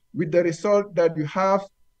work, with the result that you have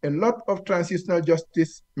a lot of transitional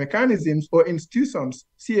justice mechanisms or institutions,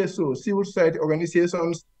 CSO, civil society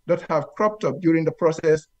organizations, that have cropped up during the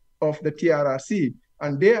process of the TRRC.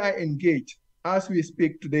 And they are engaged. As we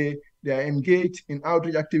speak today, they are engaged in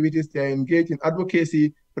outreach activities, they are engaged in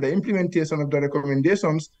advocacy for the implementation of the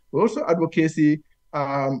recommendations, but also advocacy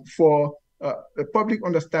for the public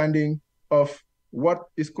understanding of what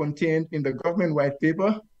is contained in the government white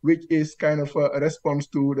paper, which is kind of a response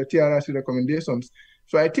to the TRRC recommendations.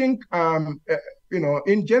 So I think,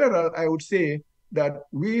 in general, I would say that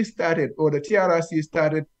we started, or the TRRC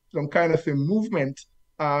started, some kind of a movement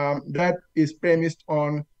that is premised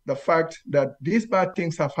on the fact that these bad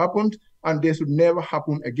things have happened and they should never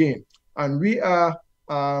happen again. And we are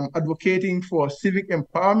advocating for civic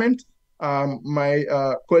empowerment. My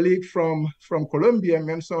colleague from Colombia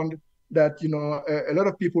mentioned that a lot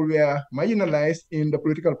of people were marginalized in the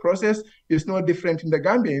political process. It's no different in the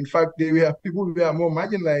Gambia. In fact, people were more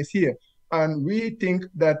marginalized here. And we think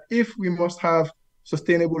that if we must have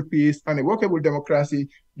sustainable peace and a workable democracy,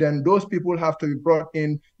 then those people have to be brought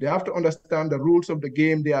in. They have to understand the rules of the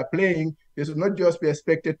game they are playing. They should not just be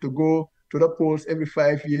expected to go to the polls every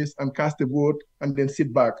 5 years and cast a vote and then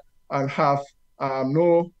sit back and have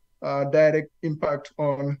no direct impact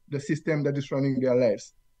on the system that is running their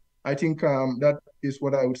lives. I think that is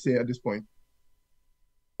what I would say at this point.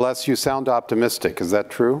 Les, you sound optimistic. Is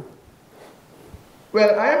that true?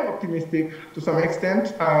 Well, I am optimistic to some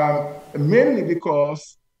extent, mainly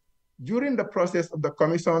because during the process of the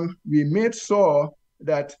Commission, we made sure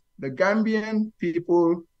that the Gambian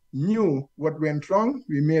people knew what went wrong.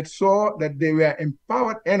 We made sure that they were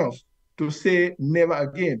empowered enough to say never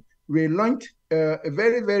again. We launched a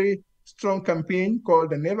very, very strong campaign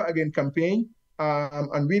called the Never Again campaign.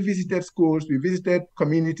 And we visited schools, we visited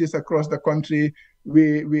communities across the country.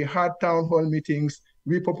 We had town hall meetings.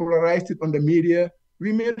 We popularized it on the media.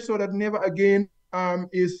 We made sure that never again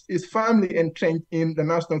is firmly entrenched in the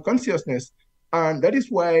national consciousness. And that is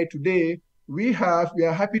why today we are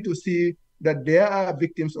happy to see that there are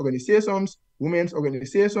victims organizations, women's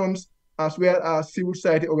organizations, as well as civil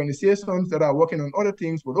society organizations that are working on other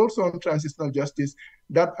things, but also on transitional justice,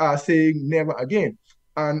 that are saying never again.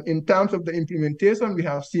 And in terms of the implementation, we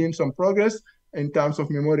have seen some progress in terms of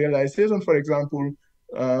memorialization. For example,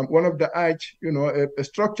 one of the arch, a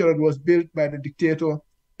structure that was built by the dictator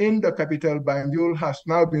in the capital, Banjul, has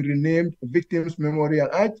now been renamed Victims Memorial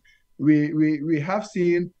Arch. We have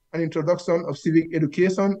seen an introduction of civic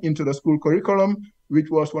education into the school curriculum, which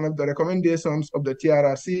was one of the recommendations of the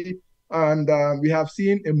TRRC. And we have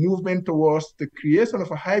seen a movement towards the creation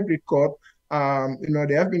of a hybrid court.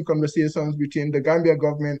 There have been conversations between the Gambia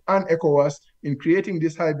government and ECOWAS in creating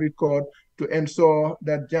this hybrid court to ensure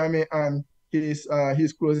that Jammeh and his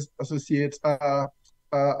closest associates are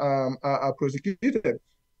prosecuted.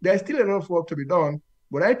 There's still a lot of work to be done,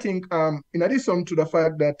 but I think in addition to the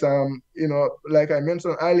fact that, like I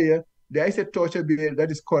mentioned earlier, there is a torture bill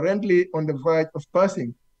that is currently on the verge of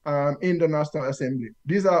passing in the National Assembly.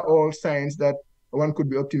 These are all signs that one could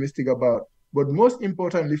be optimistic about. But most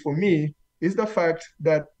importantly for me is the fact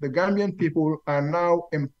that the Gambian people are now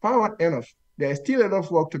empowered enough There is still a lot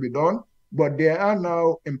of work to be done, but they are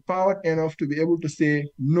now empowered enough to be able to say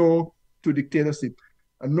no to dictatorship,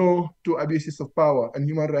 and no to abuses of power and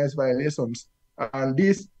human rights violations. And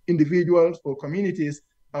these individuals or communities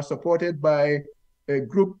are supported by a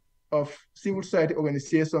group of civil society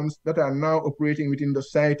organizations that are now operating within the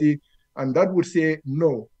society, and that would say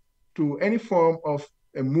no to any form of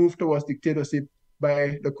a move towards dictatorship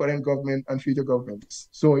by the current government and future governments.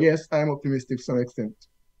 So yes, I'm optimistic to some extent.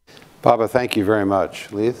 Baba, thank you very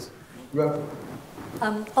much. Lise? Well,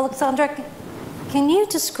 Alexandra, can you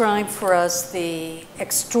describe for us the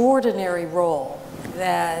extraordinary role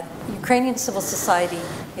that Ukrainian civil society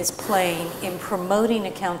is playing in promoting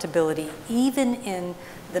accountability, even in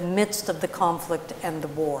the midst of the conflict and the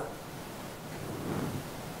war?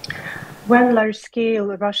 When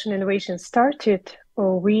large-scale Russian invasion started,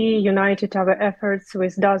 we united our efforts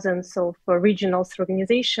with dozens of regional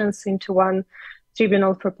organizations into one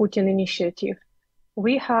Tribunal for Putin initiative.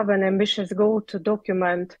 We have an ambitious goal to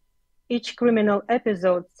document each criminal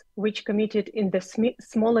episode which committed in the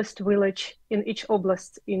smallest village in each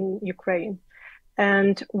oblast in Ukraine.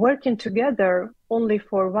 And working together only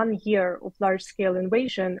for 1 year of large-scale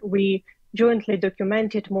invasion, we jointly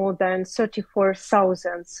documented more than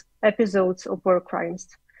 34,000 episodes of war crimes.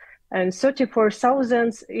 And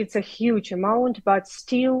 34,000, it's a huge amount, but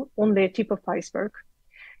still only a tip of iceberg.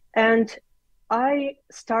 And I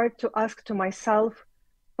start to ask to myself,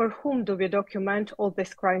 for whom do we document all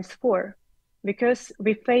these crimes for? Because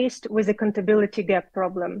we faced with accountability gap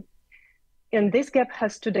problem. And this gap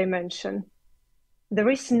has two dimensions. There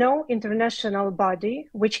is no international body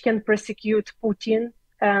which can prosecute Putin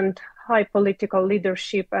and high political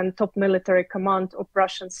leadership and top military command of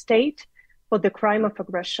Russian state for the crime of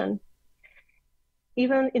aggression.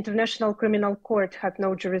 Even International Criminal Court had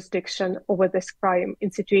no jurisdiction over this crime in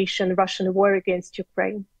situation Russian war against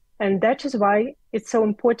Ukraine. And that is why it's so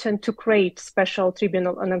important to create special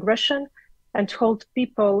tribunal on aggression and hold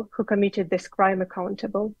people who committed this crime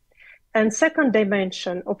accountable. And second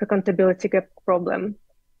dimension of accountability gap problem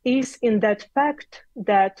is in that fact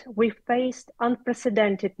that we faced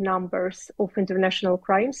unprecedented numbers of international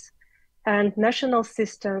crimes and national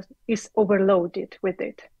system is overloaded with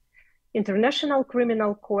it. International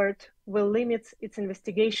Criminal Court will limit its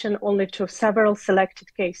investigation only to several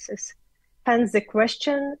selected cases. Hence, the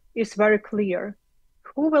question is very clear.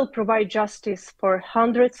 Who will provide justice for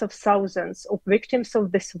hundreds of thousands of victims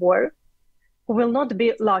of this war who will not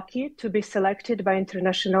be lucky to be selected by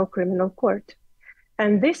International Criminal Court?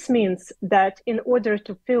 And this means that in order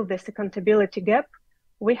to fill this accountability gap,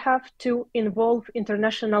 we have to involve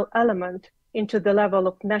international element into the level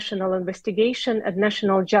of national investigation and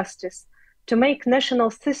national justice to make national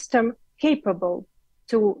system capable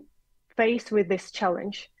to face with this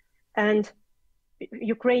challenge. And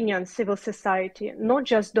Ukrainian civil society not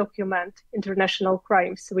just document international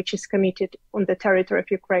crimes which is committed on the territory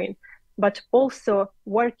of Ukraine, but also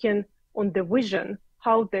working on the vision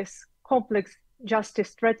how this complex justice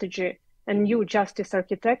strategy and new justice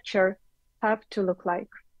architecture have to look like.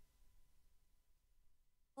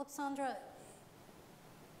 Alexandra,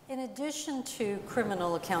 in addition to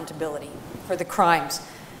criminal accountability for the crimes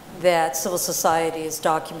that civil society is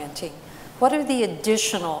documenting, what are the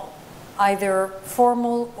additional, either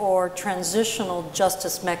formal or transitional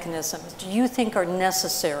justice mechanisms do you think are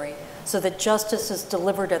necessary so that justice is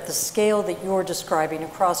delivered at the scale that you're describing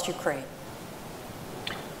across Ukraine?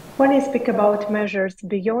 When I speak about measures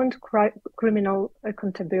beyond criminal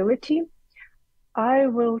accountability, I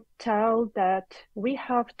will tell that we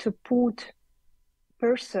have to put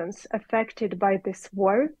persons affected by this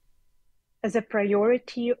war as a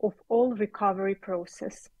priority of all recovery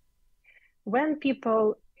process. When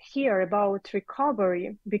people hear about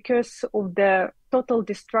recovery because of the total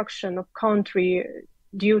destruction of country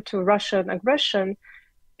due to Russian aggression,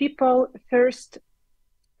 people first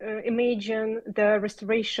imagine the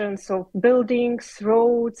restorations of buildings,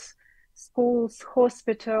 roads, schools,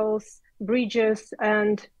 hospitals, bridges,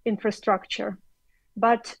 and infrastructure.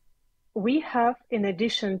 But we have, in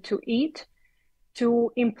addition to it,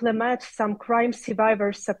 to implement some crime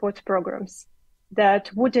survivor support programs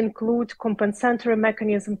that would include compensatory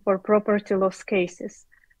mechanism for property loss cases,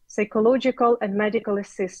 psychological and medical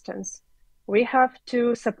assistance. We have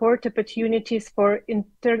to support opportunities for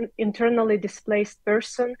internally displaced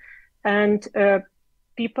person and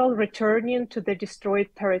people returning to the destroyed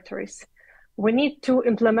territories. We need to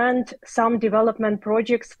implement some development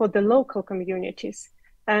projects for the local communities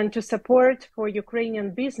and to support for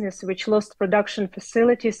Ukrainian business which lost production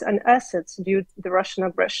facilities and assets due to the Russian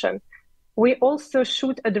aggression. We also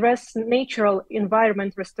should address natural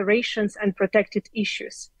environment restorations and protected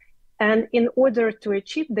issues. And in order to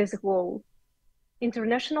achieve this goal,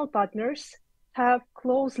 international partners have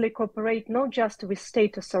closely cooperate not just with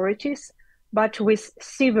state authorities, but with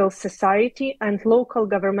civil society and local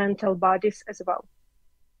governmental bodies as well.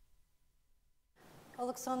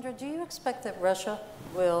 Alexandra, do you expect that Russia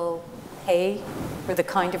will pay for the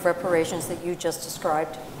kind of reparations that you just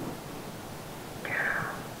described?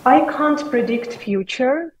 I can't predict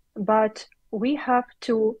future, but we have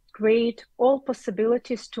to create all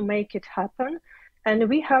possibilities to make it happen, and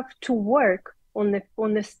we have to work on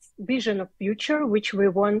this vision of future which we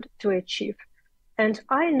want to achieve. And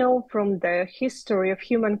I know from the history of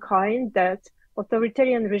humankind that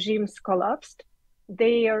authoritarian regimes collapsed.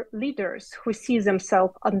 Their leaders who see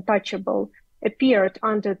themselves untouchable appeared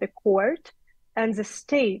under the court, and the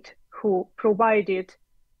state who provided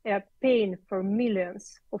pain for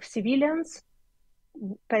millions of civilians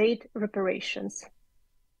paid reparations.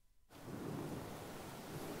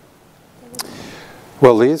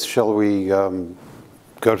 Well, Lise, shall we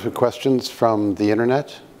go to questions from the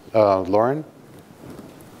internet? Lauren?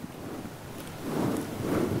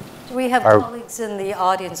 Do we have colleagues in the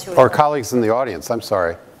audience who... Or colleagues in the audience, I'm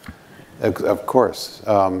sorry. Of course.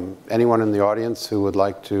 Anyone in the audience who would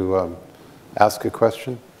like to ask a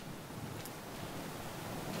question?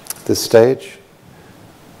 This stage?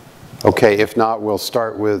 Okay, if not, we'll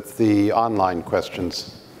start with the online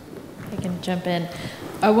questions. I can jump in.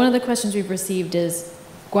 One of the questions we've received is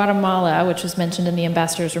Guatemala, which was mentioned in the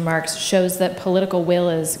ambassador's remarks, shows that political will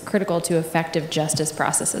is critical to effective justice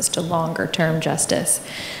processes, to longer-term justice.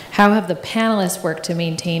 How have the panelists worked to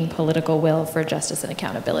maintain political will for justice and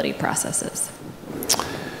accountability processes?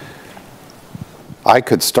 I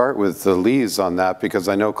could start with Lise on that because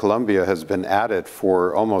I know Colombia has been at it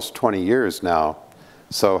for almost 20 years now.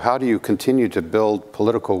 So how do you continue to build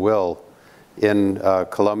political will in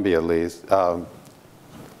Colombia, Lise?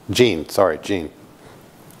 Jean.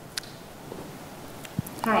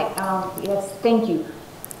 Hi, yes, thank you.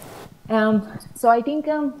 So I think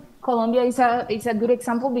Colombia is a good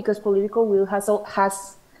example because political will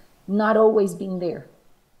has not always been there.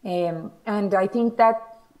 And I think that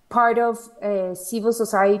part of civil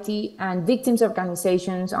society and victims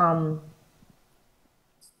organizations'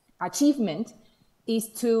 achievement is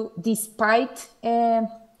to, despite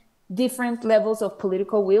different levels of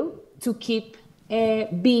political will, to keep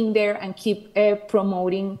being there and keep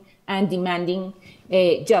promoting and demanding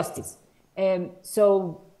justice.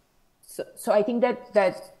 So I think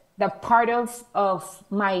that part of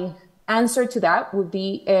my answer to that would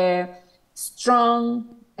be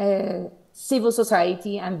strong civil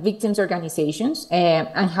society and victims organizations,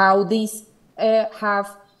 and how these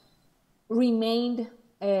have remained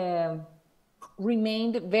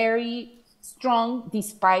very strong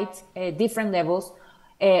despite different levels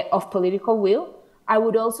of political will. I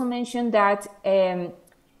would also mention that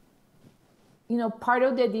part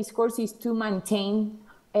of the discourse is to maintain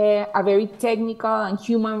a very technical and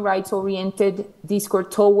human rights oriented discourse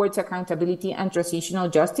towards accountability and transitional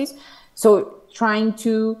justice. So trying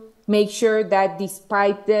to make sure that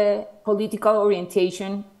despite the political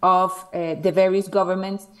orientation of the various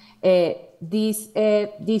governments, this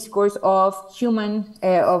discourse of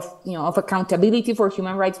accountability for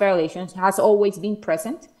human rights violations has always been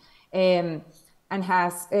present, and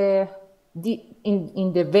has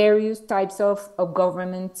in the various types of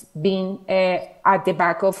government being at the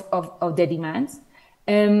back of the demands.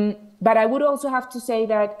 But I would also have to say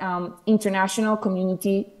that international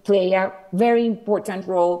community play a very important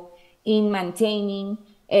role in maintaining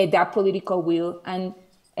that political will and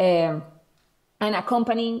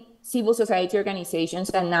accompanying civil society organizations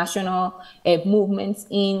and national movements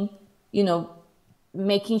in,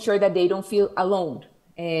 making sure that they don't feel alone,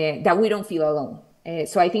 that we don't feel alone.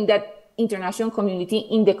 So I think that international community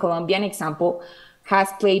in the Colombian example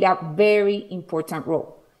has played a very important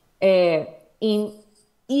role in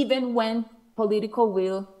even when political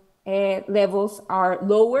will levels are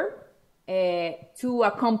lower, to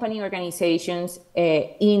accompany organizations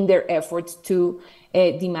in their efforts to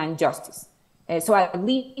demand justice. So at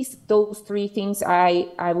least those three things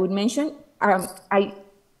I would mention.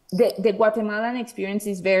 The Guatemalan experience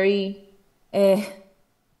is very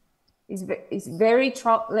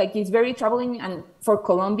troubling, and for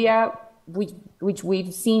Colombia, which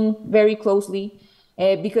we've seen very closely,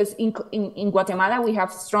 because in Guatemala we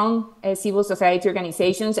have strong civil society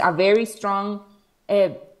organizations, a very strong,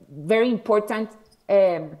 very important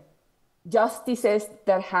justices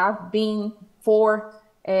that have been for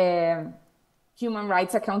human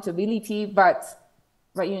rights accountability, but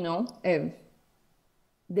the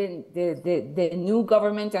new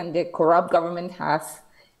government and the corrupt government has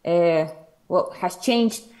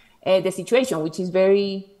changed the situation, which is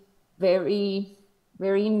very, very,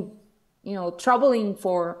 very, troubling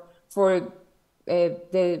for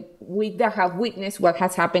we that have witnessed what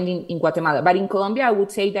has happened in Guatemala. But in Colombia, I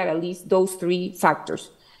would say that at least those three factors,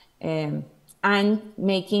 and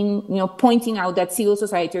making, pointing out that civil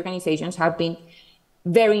society organizations have been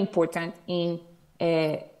very important in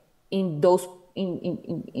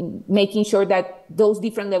making sure that those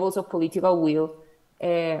different levels of political will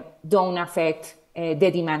don't affect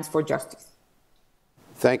the demands for justice.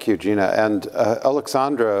 Thank you, Gina. And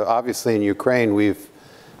Alexandra, obviously in Ukraine, we've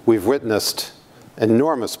witnessed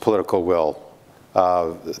enormous political will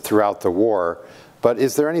throughout the war. But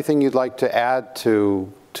is there anything you'd like to add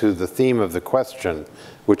to the theme of the question,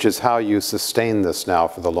 which is how you sustain this now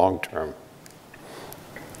for the long term?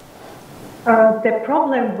 The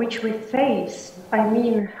problem which we face, I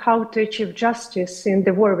mean, how to achieve justice in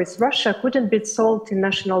the war with Russia, couldn't be solved in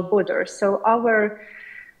national borders. So our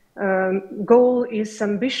goal is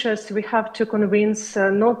ambitious. We have to convince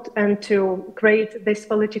and to create this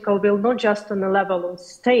political will, not just on the level of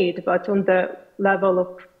state, but on the level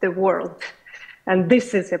of the world. And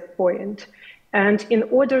this is a point. And in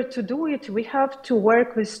order to do it, we have to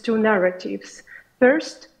work with two narratives.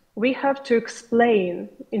 First, we have to explain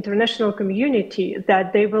international community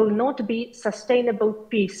that there will not be sustainable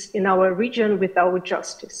peace in our region without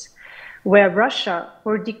justice, where Russia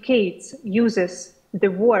for decades uses the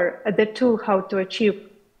war as the tool how to achieve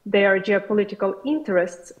their geopolitical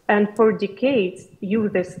interests, and for decades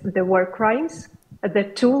uses the war crimes as the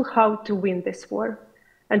tool how to win this war.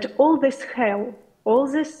 And all this hell, all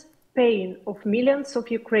this pain of millions of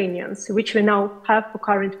Ukrainians, which we now have for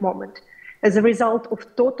current moment, as a result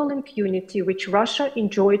of total impunity which Russia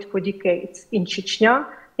enjoyed for decades in Chechnya,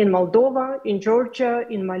 in Moldova, in Georgia,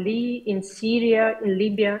 in Mali, in Syria, in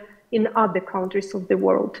Libya, in other countries of the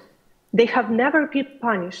world. They have never been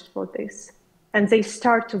punished for this, and they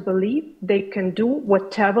start to believe they can do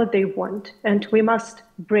whatever they want, and we must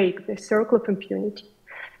break the circle of impunity.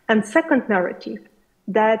 And second narrative,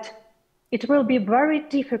 that it will be very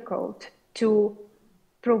difficult to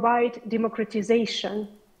provide democratization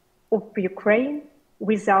of Ukraine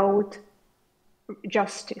without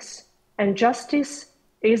justice. And justice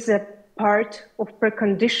is a part of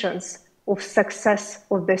preconditions of success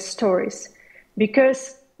of the stories.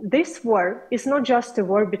 Because this war is not just a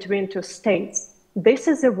war between two states. This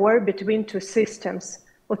is a war between two systems,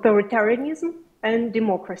 authoritarianism and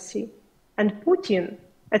democracy. And Putin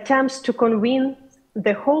attempts to convince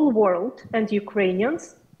the whole world and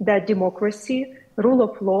Ukrainians that democracy, rule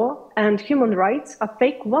of law, and human rights are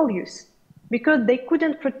fake values because they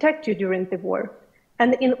couldn't protect you during the war.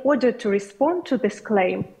 And in order to respond to this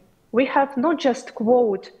claim, we have not just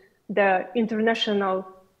quote the international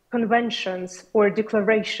conventions or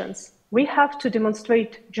declarations, we have to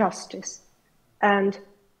demonstrate justice. And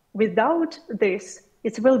without this,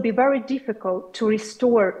 it will be very difficult to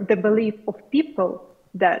restore the belief of people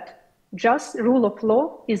that just rule of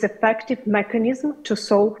law is an effective mechanism to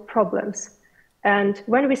solve problems. And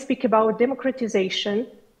when we speak about democratization,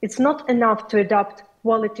 it's not enough to adopt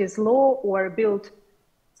qualities law or build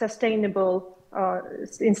sustainable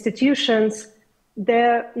institutions.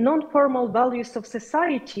 The non-formal values of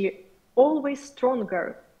society always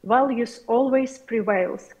stronger, values always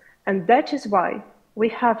prevails. And that is why we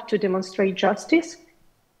have to demonstrate justice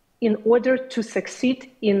in order to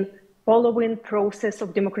succeed in following process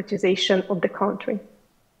of democratization of the country.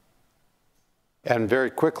 And very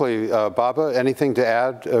quickly, Baba, anything to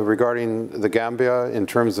add regarding the Gambia in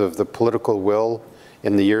terms of the political will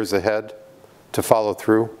in the years ahead to follow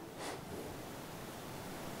through?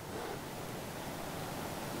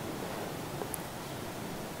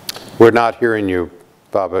 We're not hearing you,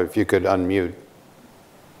 Baba, if you could unmute.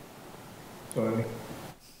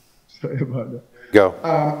 Sorry about that. Go.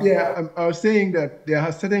 I was saying that there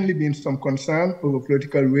has certainly been some concern over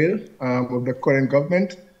political will of the current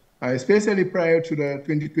government, especially prior to the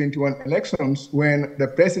 2021 elections, when the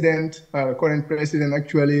president, current president,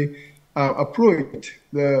 actually approached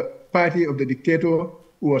the party of the dictator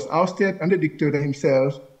who was ousted and the dictator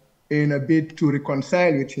himself in a bid to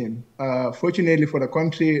reconcile with him. Fortunately for the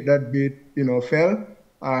country, that bid, fell,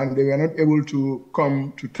 and they were not able to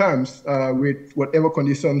come to terms with whatever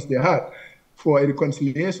conditions they had for a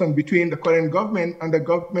reconciliation between the current government and the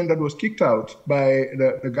government that was kicked out by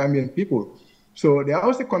the Gambian people. So there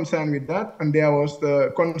was a concern with that, and there was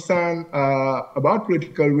the concern about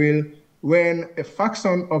political will when a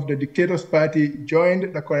faction of the dictator's party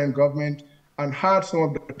joined the current government and had some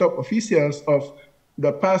of the top officials of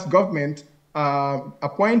the past government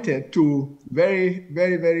appointed to very,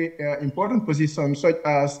 very, very important positions, such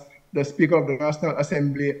as the Speaker of the National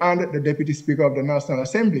Assembly and the Deputy Speaker of the National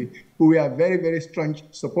Assembly, who were very, very strong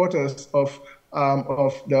supporters of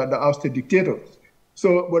the ousted dictators.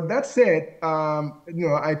 So, with that said,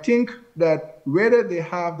 I think that whether they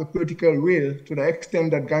have the political will to the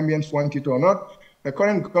extent that Gambians want it or not, the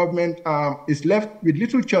current government is left with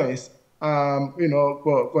little choice,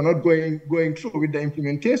 for not going through with the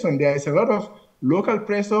implementation. There is a lot of local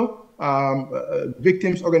pressure.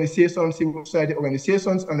 Victims organizations, civil society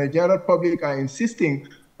organizations, and the general public are insisting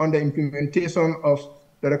on the implementation of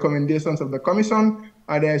the recommendations of the Commission.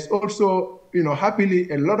 And there is also, happily,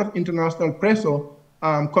 a lot of international pressure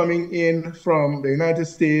coming in from the United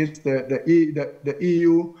States, the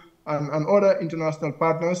EU, and other international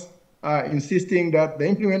partners, insisting that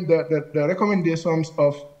the recommendations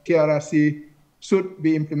of TRRC should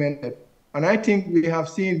be implemented. And I think we are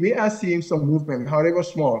seeing some movement, however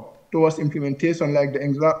small, towards implementation, like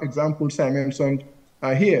the examples I mentioned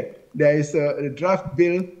here. There is a draft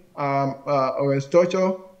bill against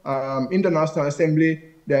torture in the National Assembly.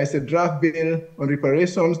 There is a draft bill on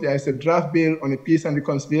reparations. There is a draft bill on a Peace and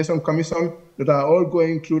Reconciliation Commission that are all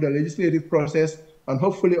going through the legislative process. And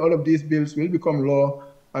hopefully all of these bills will become law,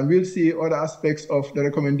 and we'll see other aspects of the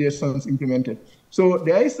recommendations implemented. So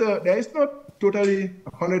there is not totally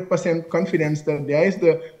 100% confidence that there is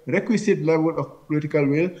the requisite level of political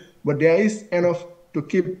will, but there is enough to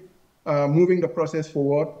keep moving the process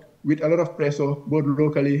forward with a lot of pressure, both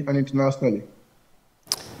locally and internationally.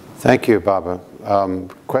 Thank you, Baba.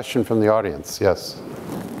 Question from the audience. Yes,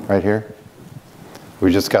 right here.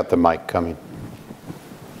 We just got the mic coming.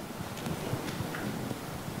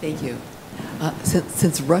 Thank you.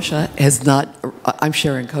 Since Russia has not, I'm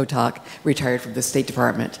Sharon Kotak, retired from the State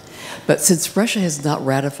Department, but since Russia has not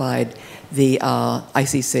ratified the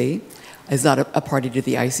ICC, is not a party to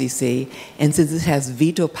the ICC, and since it has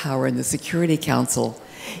veto power in the Security Council,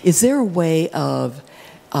 is there a way of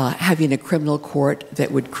having a criminal court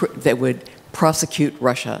that would prosecute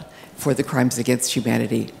Russia for the crimes against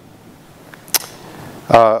humanity?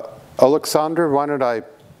 Alexander, why don't I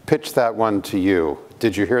pitch that one to you?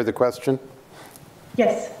 Did you hear the question?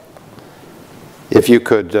 Yes. If you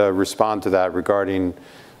could respond to that regarding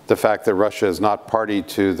the fact that Russia is not party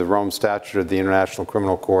to the Rome Statute of the International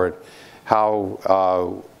Criminal Court, how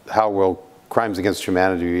will crimes against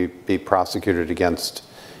humanity be prosecuted against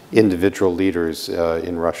individual leaders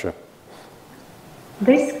in Russia?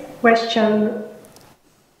 This question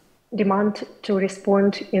demands to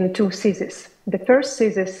respond in two theses. The first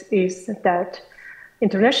thesis is that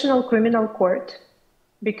International Criminal Court,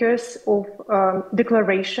 because of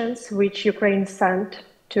declarations which Ukraine sent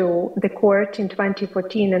to the court in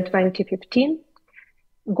 2014 and 2015,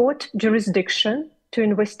 got jurisdiction to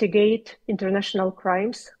investigate international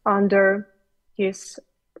crimes under his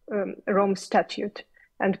Rome Statute.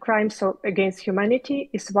 And crimes against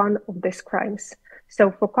humanity is one of these crimes.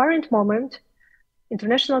 So for current moment,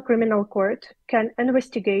 International Criminal Court can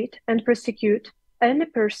investigate and prosecute any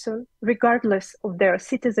person, regardless of their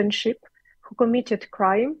citizenship, who committed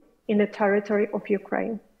crime in the territory of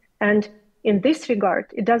Ukraine. And in this regard,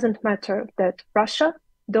 it doesn't matter that Russia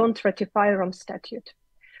don't ratify Rome Statute.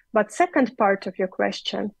 But second part of your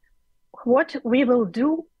question, what we will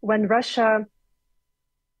do when Russia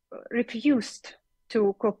refused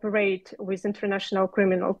to cooperate with International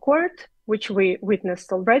Criminal Court, which we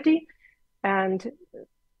witnessed already, and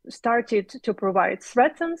started to provide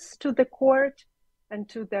threats to the court and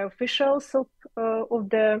to the officials of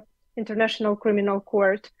the International Criminal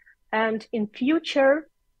Court, and in future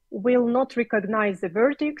will not recognize the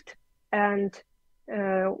verdict and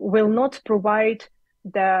will not provide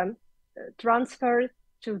the transfer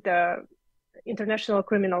to the International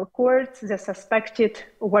Criminal Court the suspected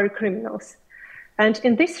war criminals. And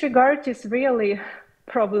in this regard, is really a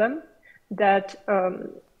problem that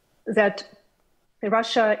that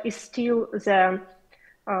Russia is still the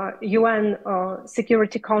UN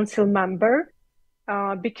Security Council member,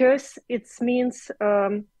 because it means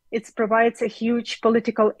it provides a huge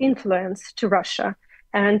political influence to Russia.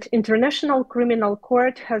 And International Criminal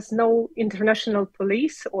Court has no international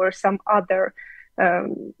police or some other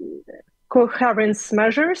coherence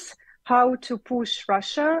measures how to push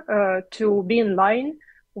Russia to be in line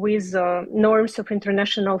with norms of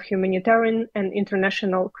international humanitarian and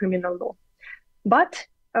international criminal law. But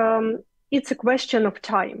it's a question of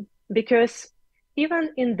time, because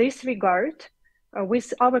even in this regard,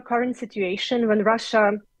 with our current situation, when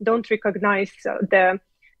Russia don't recognize the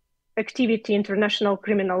activity international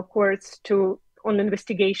criminal courts on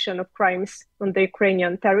investigation of crimes on the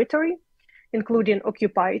Ukrainian territory, including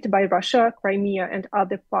occupied by Russia, Crimea, and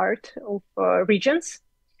other part of regions,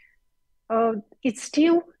 it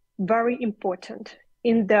still very important.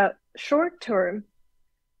 In the short term,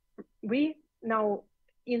 we now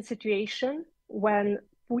in situation when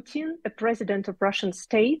Putin, a president of Russian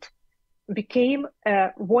state, became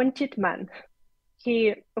a wanted man.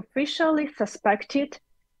 He officially suspected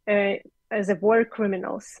as a war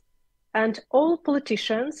criminals. And all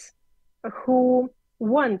politicians who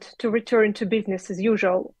want to return to business as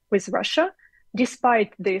usual with Russia,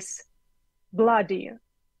 despite this bloody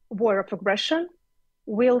war of aggression,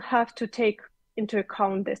 will have to take into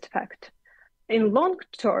account this fact. In long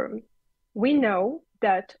term, we know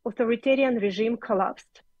that authoritarian regime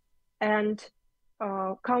collapsed, and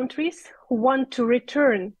countries who want to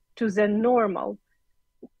return to the normal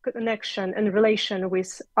connection and relation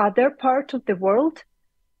with other part of the world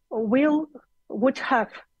would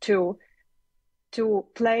have to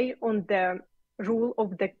play on the rule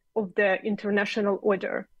of the international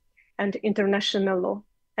order and international law.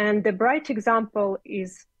 And the bright example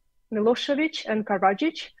is Milosevic and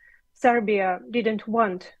Karadzic. Serbia didn't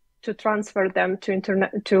want to transfer them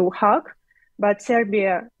to Hague, but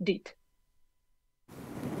Serbia did.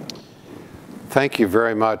 Thank you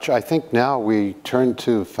very much. I think now we turn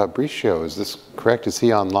to Fabricio. Is this correct? Is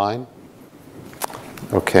he online?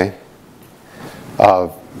 Okay.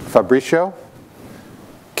 Fabricio,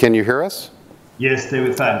 can you hear us? Yes,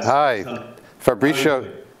 David, thanks. Hi. Fabricio,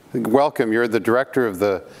 welcome. You're the director of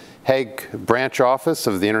the Hague branch office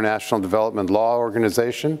of the International Development Law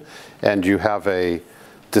Organization, and you have a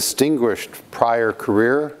distinguished prior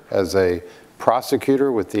career as a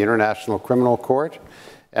prosecutor with the International Criminal Court.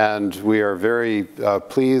 And we are very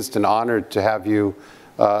pleased and honored to have you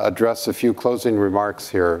address a few closing remarks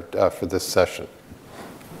here for this session.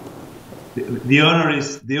 The honor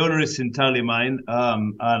is entirely mine,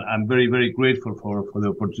 and I'm very, very grateful for the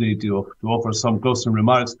opportunity to offer some closing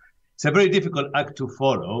remarks. It's a very difficult act to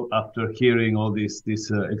follow after hearing all these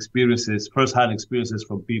experiences, first-hand experiences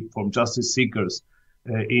from justice seekers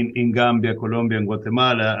in Gambia, Colombia, and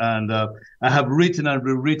Guatemala. And I have written and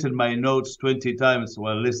rewritten my notes 20 times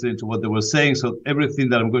while listening to what they were saying. So everything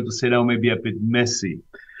that I'm going to say now may be a bit messy.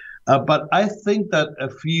 But I think that a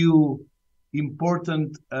few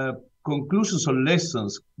important conclusions or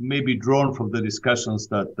lessons may be drawn from the discussions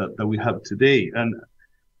that we have today. And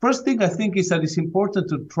first thing I think is that it's important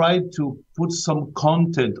to try to put some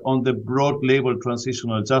content on the broad label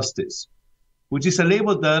transitional justice, which is a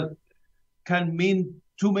label that can mean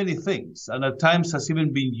too many things, and at times has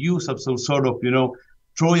even been used as some sort of,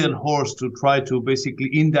 Trojan horse to try to basically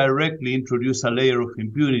indirectly introduce a layer of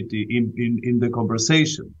impunity in the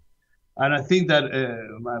conversation. And I think that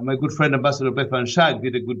my good friend Ambassador Beth Van Schaak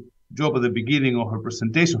did a good job at the beginning of her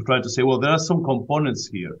presentation, trying to say, well, there are some components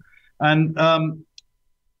here, and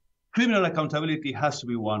criminal accountability has to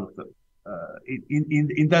be one of them.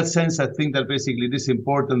 In that sense, I think that basically it is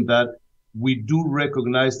important that we do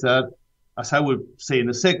recognize that, as I will say in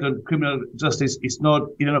a second, criminal justice is not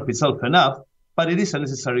in and of itself enough, but it is a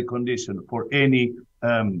necessary condition for any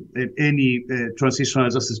transitional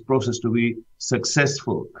justice process to be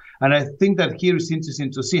successful. And I think that here it's interesting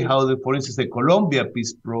to see how, for instance, the Colombia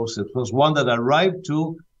peace process was one that arrived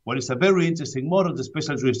to what is a very interesting model, the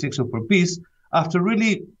special jurisdiction for peace, after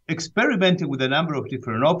really experimenting with a number of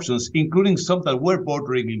different options, including some that were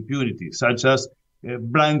bordering impunity, such as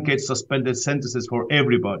blanket suspended sentences for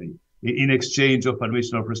everybody in exchange of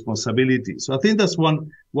admission of responsibility. So I think that's one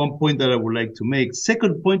point that I would like to make.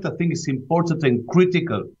 Second point, I think is important and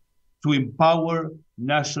critical to empower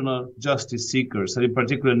national justice seekers, and in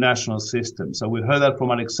particular national systems. So we heard that from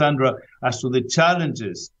Alexandra as to the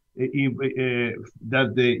challenges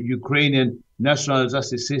that the Ukrainian national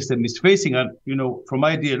justice system is facing. And, from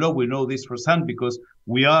IDLO, we know this firsthand because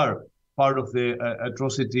we are part of the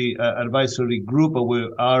atrocity advisory group, and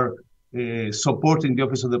we are supporting the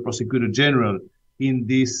Office of the Prosecutor General in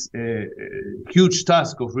this huge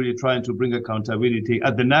task of really trying to bring accountability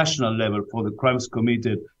at the national level for the crimes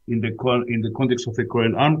committed in the context of the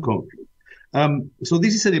current armed conflict. So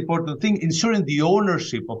this is an important thing. Ensuring the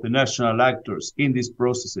ownership of the national actors in these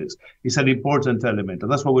processes is an important element.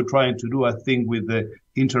 And that's what we're trying to do, I think, with the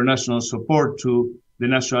international support to the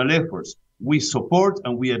national efforts. We support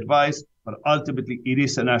and we advise, but ultimately it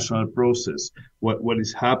is a national process, what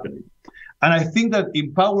is happening. And I think that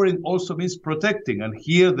empowering also means protecting, and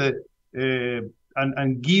here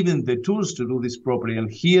and giving the tools to do this properly.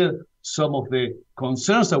 And here some of the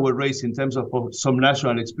concerns that were raised in terms of some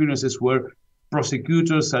national experiences were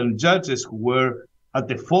prosecutors and judges who were at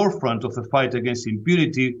the forefront of the fight against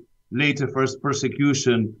impunity, later first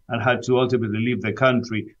persecution, and had to ultimately leave the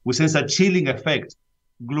country, which has a chilling effect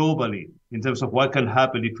globally in terms of what can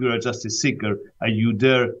happen if you're a justice seeker and you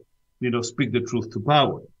dare, speak the truth to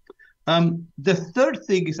power. The third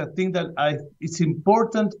thing is, I think that it's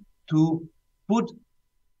important to put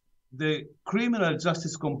the criminal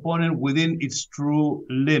justice component within its true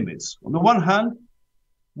limits. On the one hand,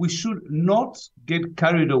 we should not get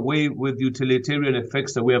carried away with utilitarian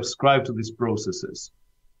effects that we ascribe to these processes.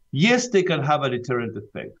 Yes, they can have a deterrent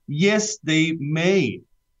effect. Yes, they may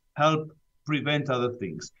help prevent other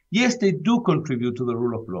things. Yes, they do contribute to the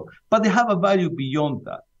rule of law, but they have a value beyond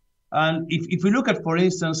that. And if we look at, for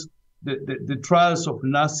instance, the trials of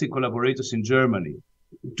Nazi collaborators in Germany,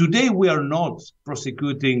 today we are not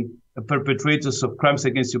prosecuting perpetrators of crimes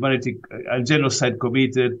against humanity and genocide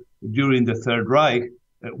committed during the Third Reich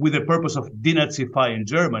with the purpose of denazifying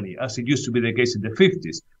Germany, as it used to be the case in the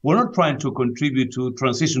 50s. We're not trying to contribute to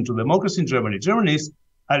transition to democracy in Germany. Germany is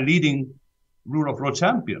a leading rule of law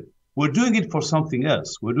champion. We're doing it for something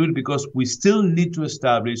else. We're doing it because we still need to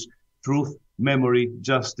establish truth, memory,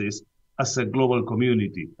 justice as a global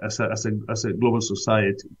community, as a global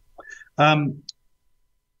society.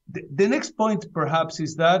 The next point, perhaps,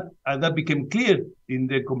 is that, and that became clear in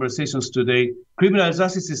the conversations today, criminal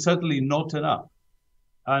justice is certainly not enough.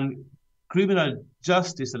 And criminal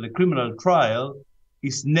justice and a criminal trial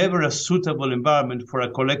is never a suitable environment for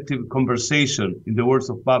a collective conversation, in the words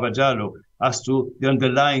of Baba Jallow, as to the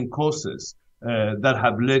underlying causes that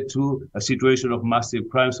have led to a situation of massive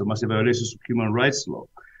crimes or massive violations of human rights law.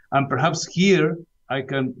 And perhaps here, I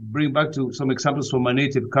can bring back to some examples from my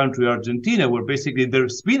native country, Argentina, where basically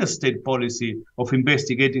there's been a state policy of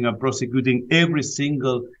investigating and prosecuting every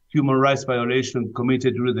single human rights violation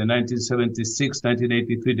committed during the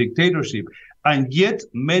 1976-1983 dictatorship. And yet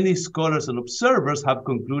many scholars and observers have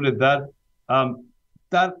concluded that,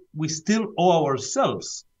 that we still owe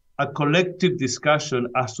ourselves a collective discussion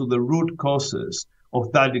as to the root causes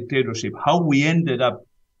of that dictatorship, how we ended up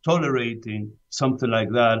tolerating something like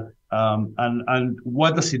that, and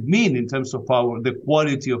what does it mean in terms of the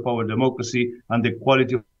quality of our democracy and the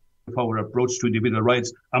quality of our approach to individual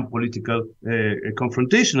rights and political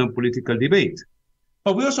confrontation and political debate.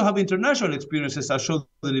 But we also have international experiences that show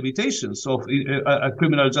the limitations of a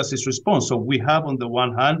criminal justice response. So we have, on the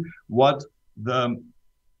one hand, what the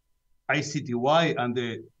ICTY and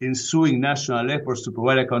the ensuing national efforts to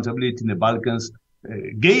provide accountability in the Balkans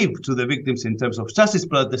gave to the victims in terms of justice,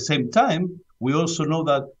 but at the same time, we also know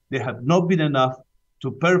that they have not been enough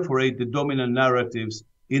to perforate the dominant narratives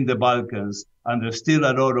in the Balkans, and there's still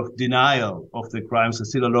a lot of denial of the crimes, there's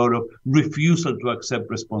still a lot of refusal to accept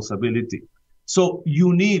responsibility. So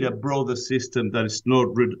you need a broader system that is not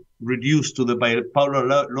reduced to the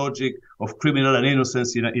bipolar logic of criminal and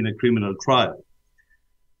innocence in a criminal trial.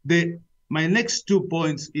 My next 2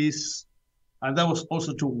 points is, and that was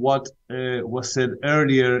also to what was said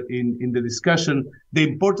earlier in the discussion, the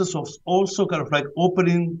importance of also kind of like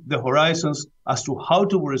opening the horizons as to how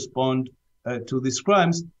to respond to these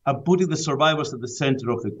crimes and putting the survivors at the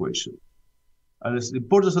center of the equation. And the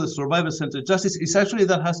importance of the survivor-centered justice is actually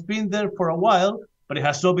that has been there for a while, but it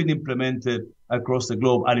has not been implemented across the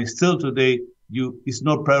globe. And it's still today, is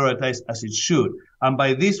not prioritized as it should. And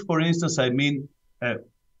by this, for instance, I mean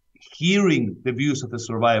hearing the views of the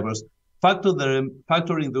survivors,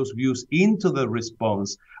 factoring those views into the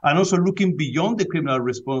response, and also looking beyond the criminal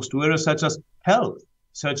response to areas such as health,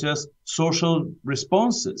 such as social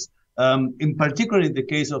responses, in particular in the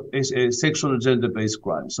case of sexual and gender-based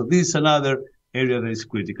crimes. So this is another area that is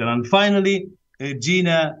critical. And finally,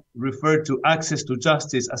 Gina referred to access to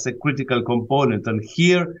justice as a critical component. And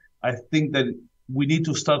here, I think that we need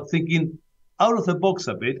to start thinking out of the box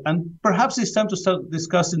a bit, and perhaps it's time to start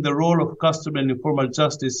discussing the role of customary and informal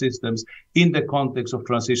justice systems in the context of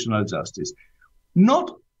transitional justice.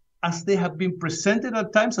 Not as they have been presented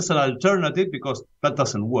at times as an alternative, because that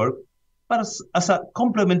doesn't work, but as a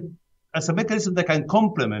complement, as a mechanism that can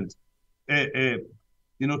complement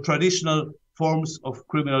traditional forms of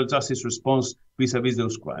criminal justice response vis-a-vis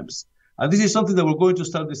those crimes. And this is something that we're going to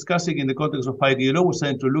start discussing in the context of IDLO. We're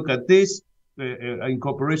starting to look at this in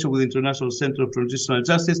cooperation with the International Center of Transitional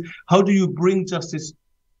Justice. How do you bring justice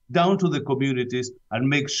down to the communities and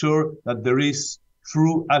make sure that there is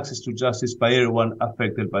true access to justice by everyone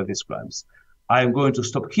affected by these crimes? I am going to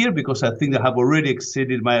stop here because I think I have already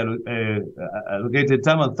exceeded my allocated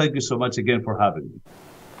time, and thank you so much again for having me.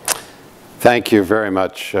 Thank you very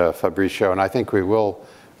much, Fabricio, and I think we will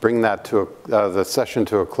bring that to the session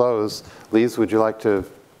to a close. Lise, would you like to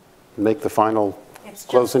make the final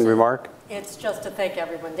closing remark? It's just to thank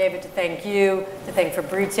everyone. David, to thank you, to thank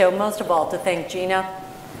Fabrizio, most of all to thank Gina,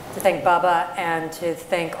 to thank Baba, and to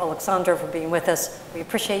thank Alexandra for being with us. We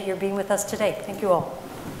appreciate your being with us today. Thank you all.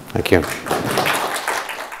 Thank you.